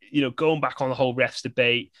stand? Going back on the whole refs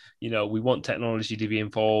debate, we want technology to be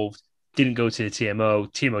involved. Didn't go to the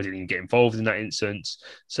TMO. TMO didn't even get involved in that instance.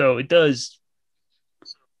 So it does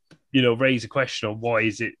raise a question on why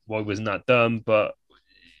wasn't that done, but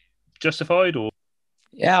justified or?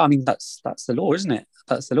 Yeah, that's the law, isn't it?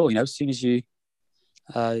 That's the law. As soon as you,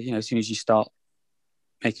 start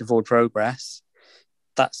making forward progress,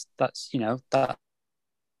 that's the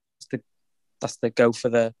go for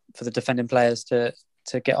the defending players to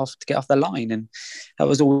get off the line, and that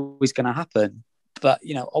was always going to happen. But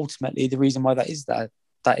ultimately, the reason why that is the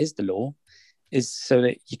law is so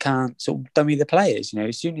that you can't sort of dummy the players.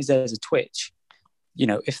 As soon as there's a twitch,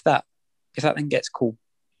 if that then gets called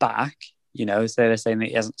back, as they're saying that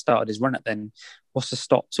he hasn't started his run up, then what's to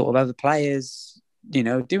stop sort of other players, doing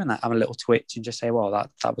that, have a little twitch and just say, well, that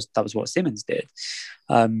was what Simmons did.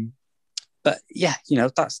 But yeah,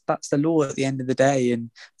 that's the law at the end of the day.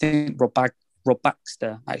 And I think Rob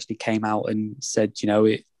Baxter actually came out and said,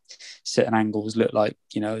 certain angles look like,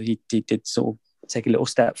 he did sort of take a little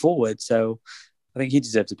step forward. So I think he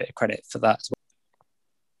deserves a bit of credit for that as well.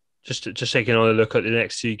 Just taking on a look at the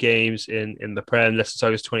next 2 games in the Prem. Leicester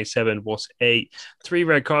Tigers 27, Wasps 8. 3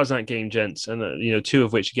 red cards in that game, gents, and 2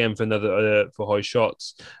 of which again for another for high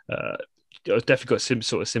shots. I've definitely got some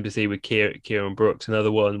sort of sympathy with Kieran Brooks.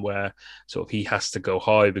 Another one where sort of he has to go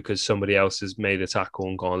high because somebody else has made a tackle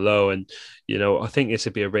and gone low. And I think this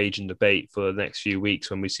would be a raging debate for the next few weeks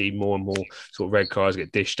when we see more and more sort of red cards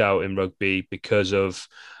get dished out in rugby because of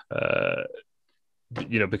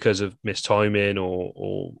because of mistiming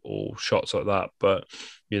or shots like that. But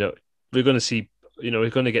we're going to see.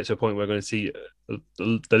 We're going to get to a point where we're going to see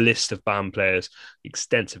the list of banned players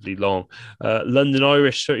extensively long. London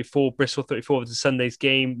Irish 34, Bristol 34 of the Sunday's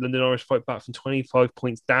game. London Irish fight back from 25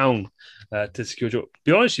 points down to secure. To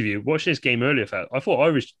be honest with you, watching this game earlier, I thought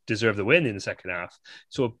Irish deserved the win in the second half.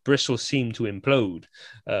 So Bristol seemed to implode.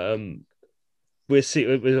 We'll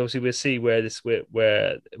see where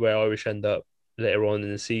Irish end up later on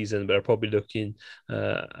in the season, but are probably looking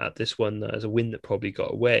at this one as a win that probably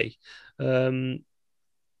got away.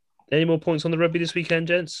 Any more points on the rugby this weekend,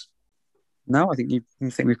 gents? No, I think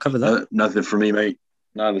we've covered that. Nothing from me, mate.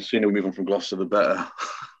 No, the sooner we move on from Gloucester, the better.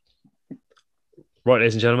 Right,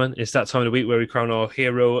 ladies and gentlemen, it's that time of the week where we crown our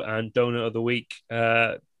hero and donut of the week.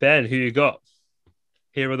 Ben, who you got?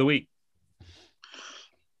 Hero of the week.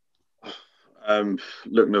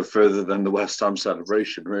 Look no further than the West Ham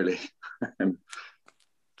celebration, really.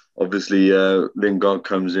 Obviously, Lingard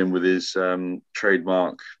comes in with his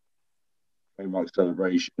trademark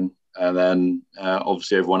celebration, and then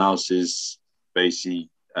obviously everyone else is basically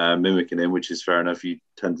mimicking him, which is fair enough. You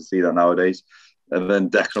tend to see that nowadays. And then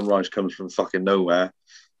Declan Rice comes from fucking nowhere,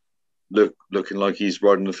 looking like he's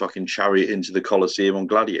riding a fucking chariot into the Colosseum on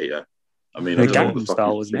Gladiator. I mean, I don't know what the fuck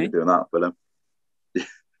style, he's doing that, but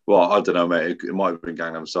well, I don't know, mate. It might have been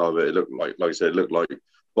Gangnam Style, but it looked like I said, it looked like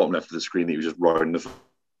bottom left of the screen. He was just riding the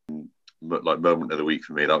moment of the week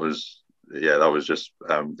for me. That was just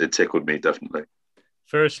it tickled me definitely.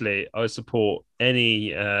 Firstly, I support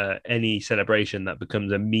any celebration that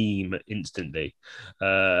becomes a meme instantly.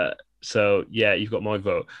 So yeah, you've got my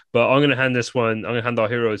vote. But I'm going to hand this one. I'm going to hand our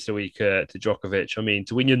heroes of the week to Djokovic. I mean,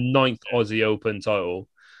 to win your 9th Aussie Open title,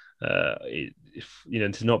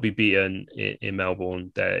 to not be beaten in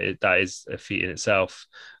Melbourne, that is a feat in itself.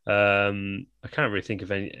 I can't really think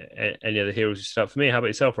of any other heroes who stood out for me. How about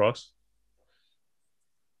yourself, Ross?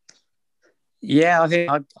 Yeah, I think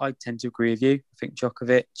I tend to agree with you. I think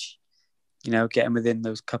Djokovic, getting within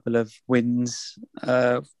those couple of wins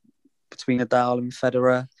between Nadal and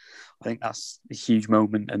Federer, I think that's a huge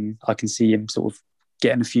moment, and I can see him sort of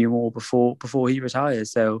getting a few more before he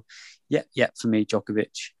retires. So, yeah, for me,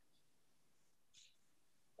 Djokovic.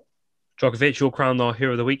 Djokovic, you're crowned our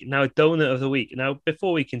hero of the week. Now, donut of the week. Now,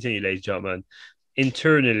 before we continue, ladies and gentlemen,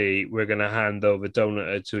 internally, we're going to hand over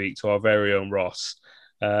donut of the week to our very own Ross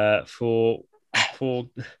for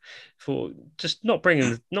just not bringing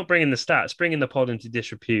the stats, bringing the pod into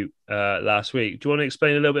disrepute last week. Do you want to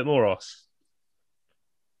explain a little bit more, Ross?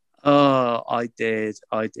 Oh, I did.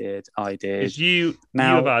 You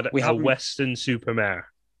have had a Western Supermare.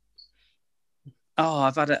 Oh,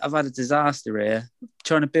 I've had a disaster here.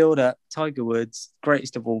 Trying to build up Tiger Woods,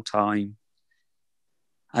 greatest of all time,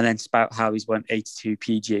 and then spout how he's won 82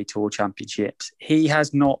 PGA Tour championships. He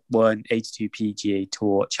has not won 82 PGA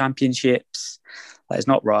Tour championships. That is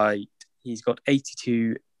not right. He's got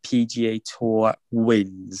 82 PGA Tour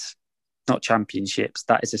wins, not championships.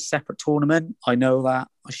 That is a separate tournament. I know that.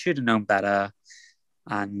 I should have known better.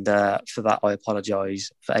 And for that, I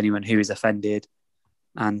apologise for anyone who is offended.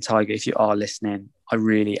 And Tiger, if you are listening, I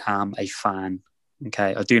really am a fan.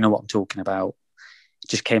 Okay, I do know what I'm talking about. It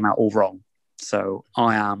just came out all wrong. So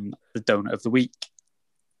I am the donut of the week.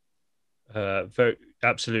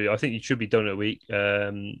 Absolutely. I think you should be donut of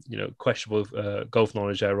the week. Questionable golf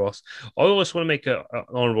knowledge there, Ross. I also want to make an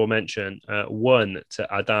honourable mention. One to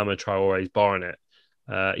Adama Traore's Barnet.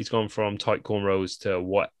 He's gone from tight cornrows to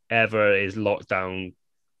whatever his lockdown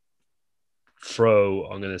throw,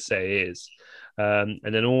 I'm going to say, is. And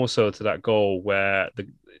then also to that goal where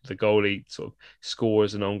the goalie sort of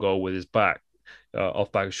scores an own goal with his back,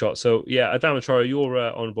 off back shot. So yeah, Adama Traore, your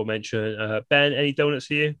honourable mention. Ben, any donuts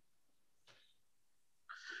for you?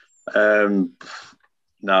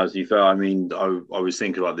 No, to be fair, I mean, I was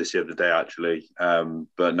thinking about this the other day actually,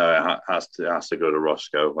 but no, it has to go to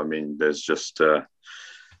Roscoe. I mean, there's just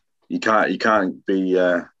you can't be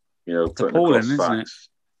putting across facts,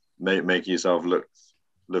 make yourself look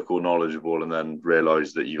all knowledgeable, and then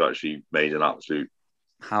realise that you've actually made an absolute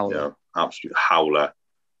howler.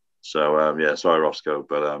 So sorry Roscoe,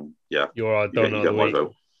 but yeah, you're our donut you get my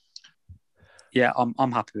vote. Yeah,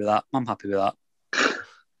 I'm happy with that.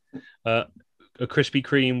 A Krispy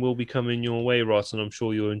Kreme will be coming your way, Ross, and I'm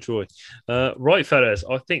sure you'll enjoy. Right, fellas,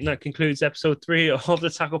 I think that concludes episode 3 of the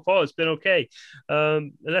Tackle Pod. It's been okay.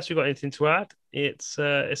 Unless we've got anything to add, it's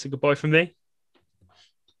a goodbye from me.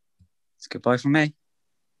 It's goodbye from me.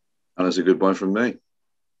 And it's a goodbye from me.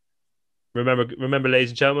 Remember,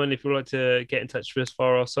 ladies and gentlemen, if you'd like to get in touch with us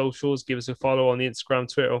via our socials, give us a follow on the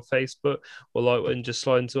Instagram, Twitter, or Facebook, or and just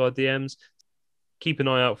slide into our DMs. Keep an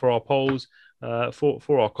eye out for our polls,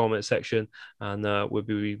 for our comment section, and we'll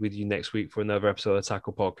be with you next week for another episode of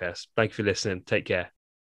Tackle Podcast. Thank you for listening. Take care.